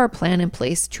 We'd have our plan in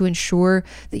place to ensure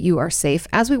that you are safe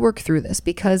as we work through this,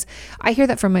 because I hear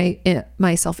that from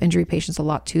my self-injury patients a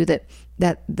lot too, that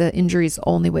the injury is the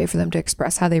only way for them to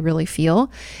express how they really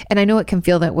feel. And I know it can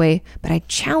feel that way, but I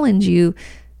challenge you,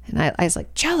 and I was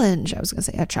like, challenge. I was going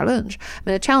to say a challenge. I'm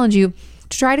going to challenge you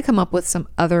to try to come up with some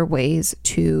other ways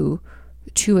to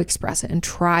express it and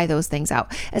try those things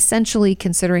out. Essentially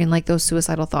considering like those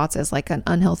suicidal thoughts as like an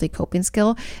unhealthy coping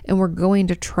skill. And we're going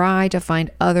to try to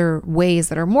find other ways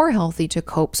that are more healthy to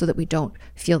cope so that we don't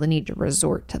feel the need to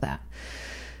resort to that.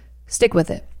 Stick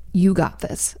with it. You got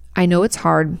this. I know it's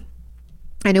hard.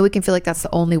 I know we can feel like that's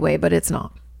the only way, but it's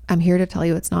not. I'm here to tell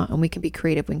you it's not, and we can be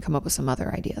creative. We can come up with some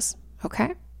other ideas.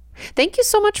 Okay? Thank you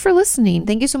so much for listening.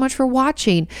 Thank you so much for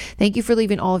watching. Thank you for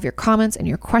leaving all of your comments and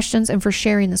your questions and for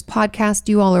sharing this podcast.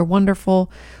 You all are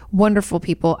wonderful, wonderful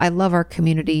people. I love our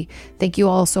community. Thank you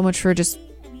all so much for just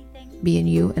being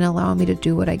you and allowing me to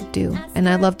do what I do. And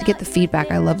I love to get the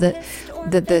feedback. I love that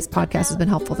this podcast has been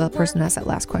helpful. The person who asked that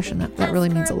last question, that really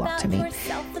means a lot to me.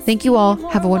 Thank you all.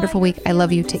 Have a wonderful week. I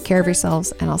love you. Take care of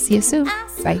yourselves, and I'll see you soon.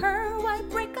 Bye.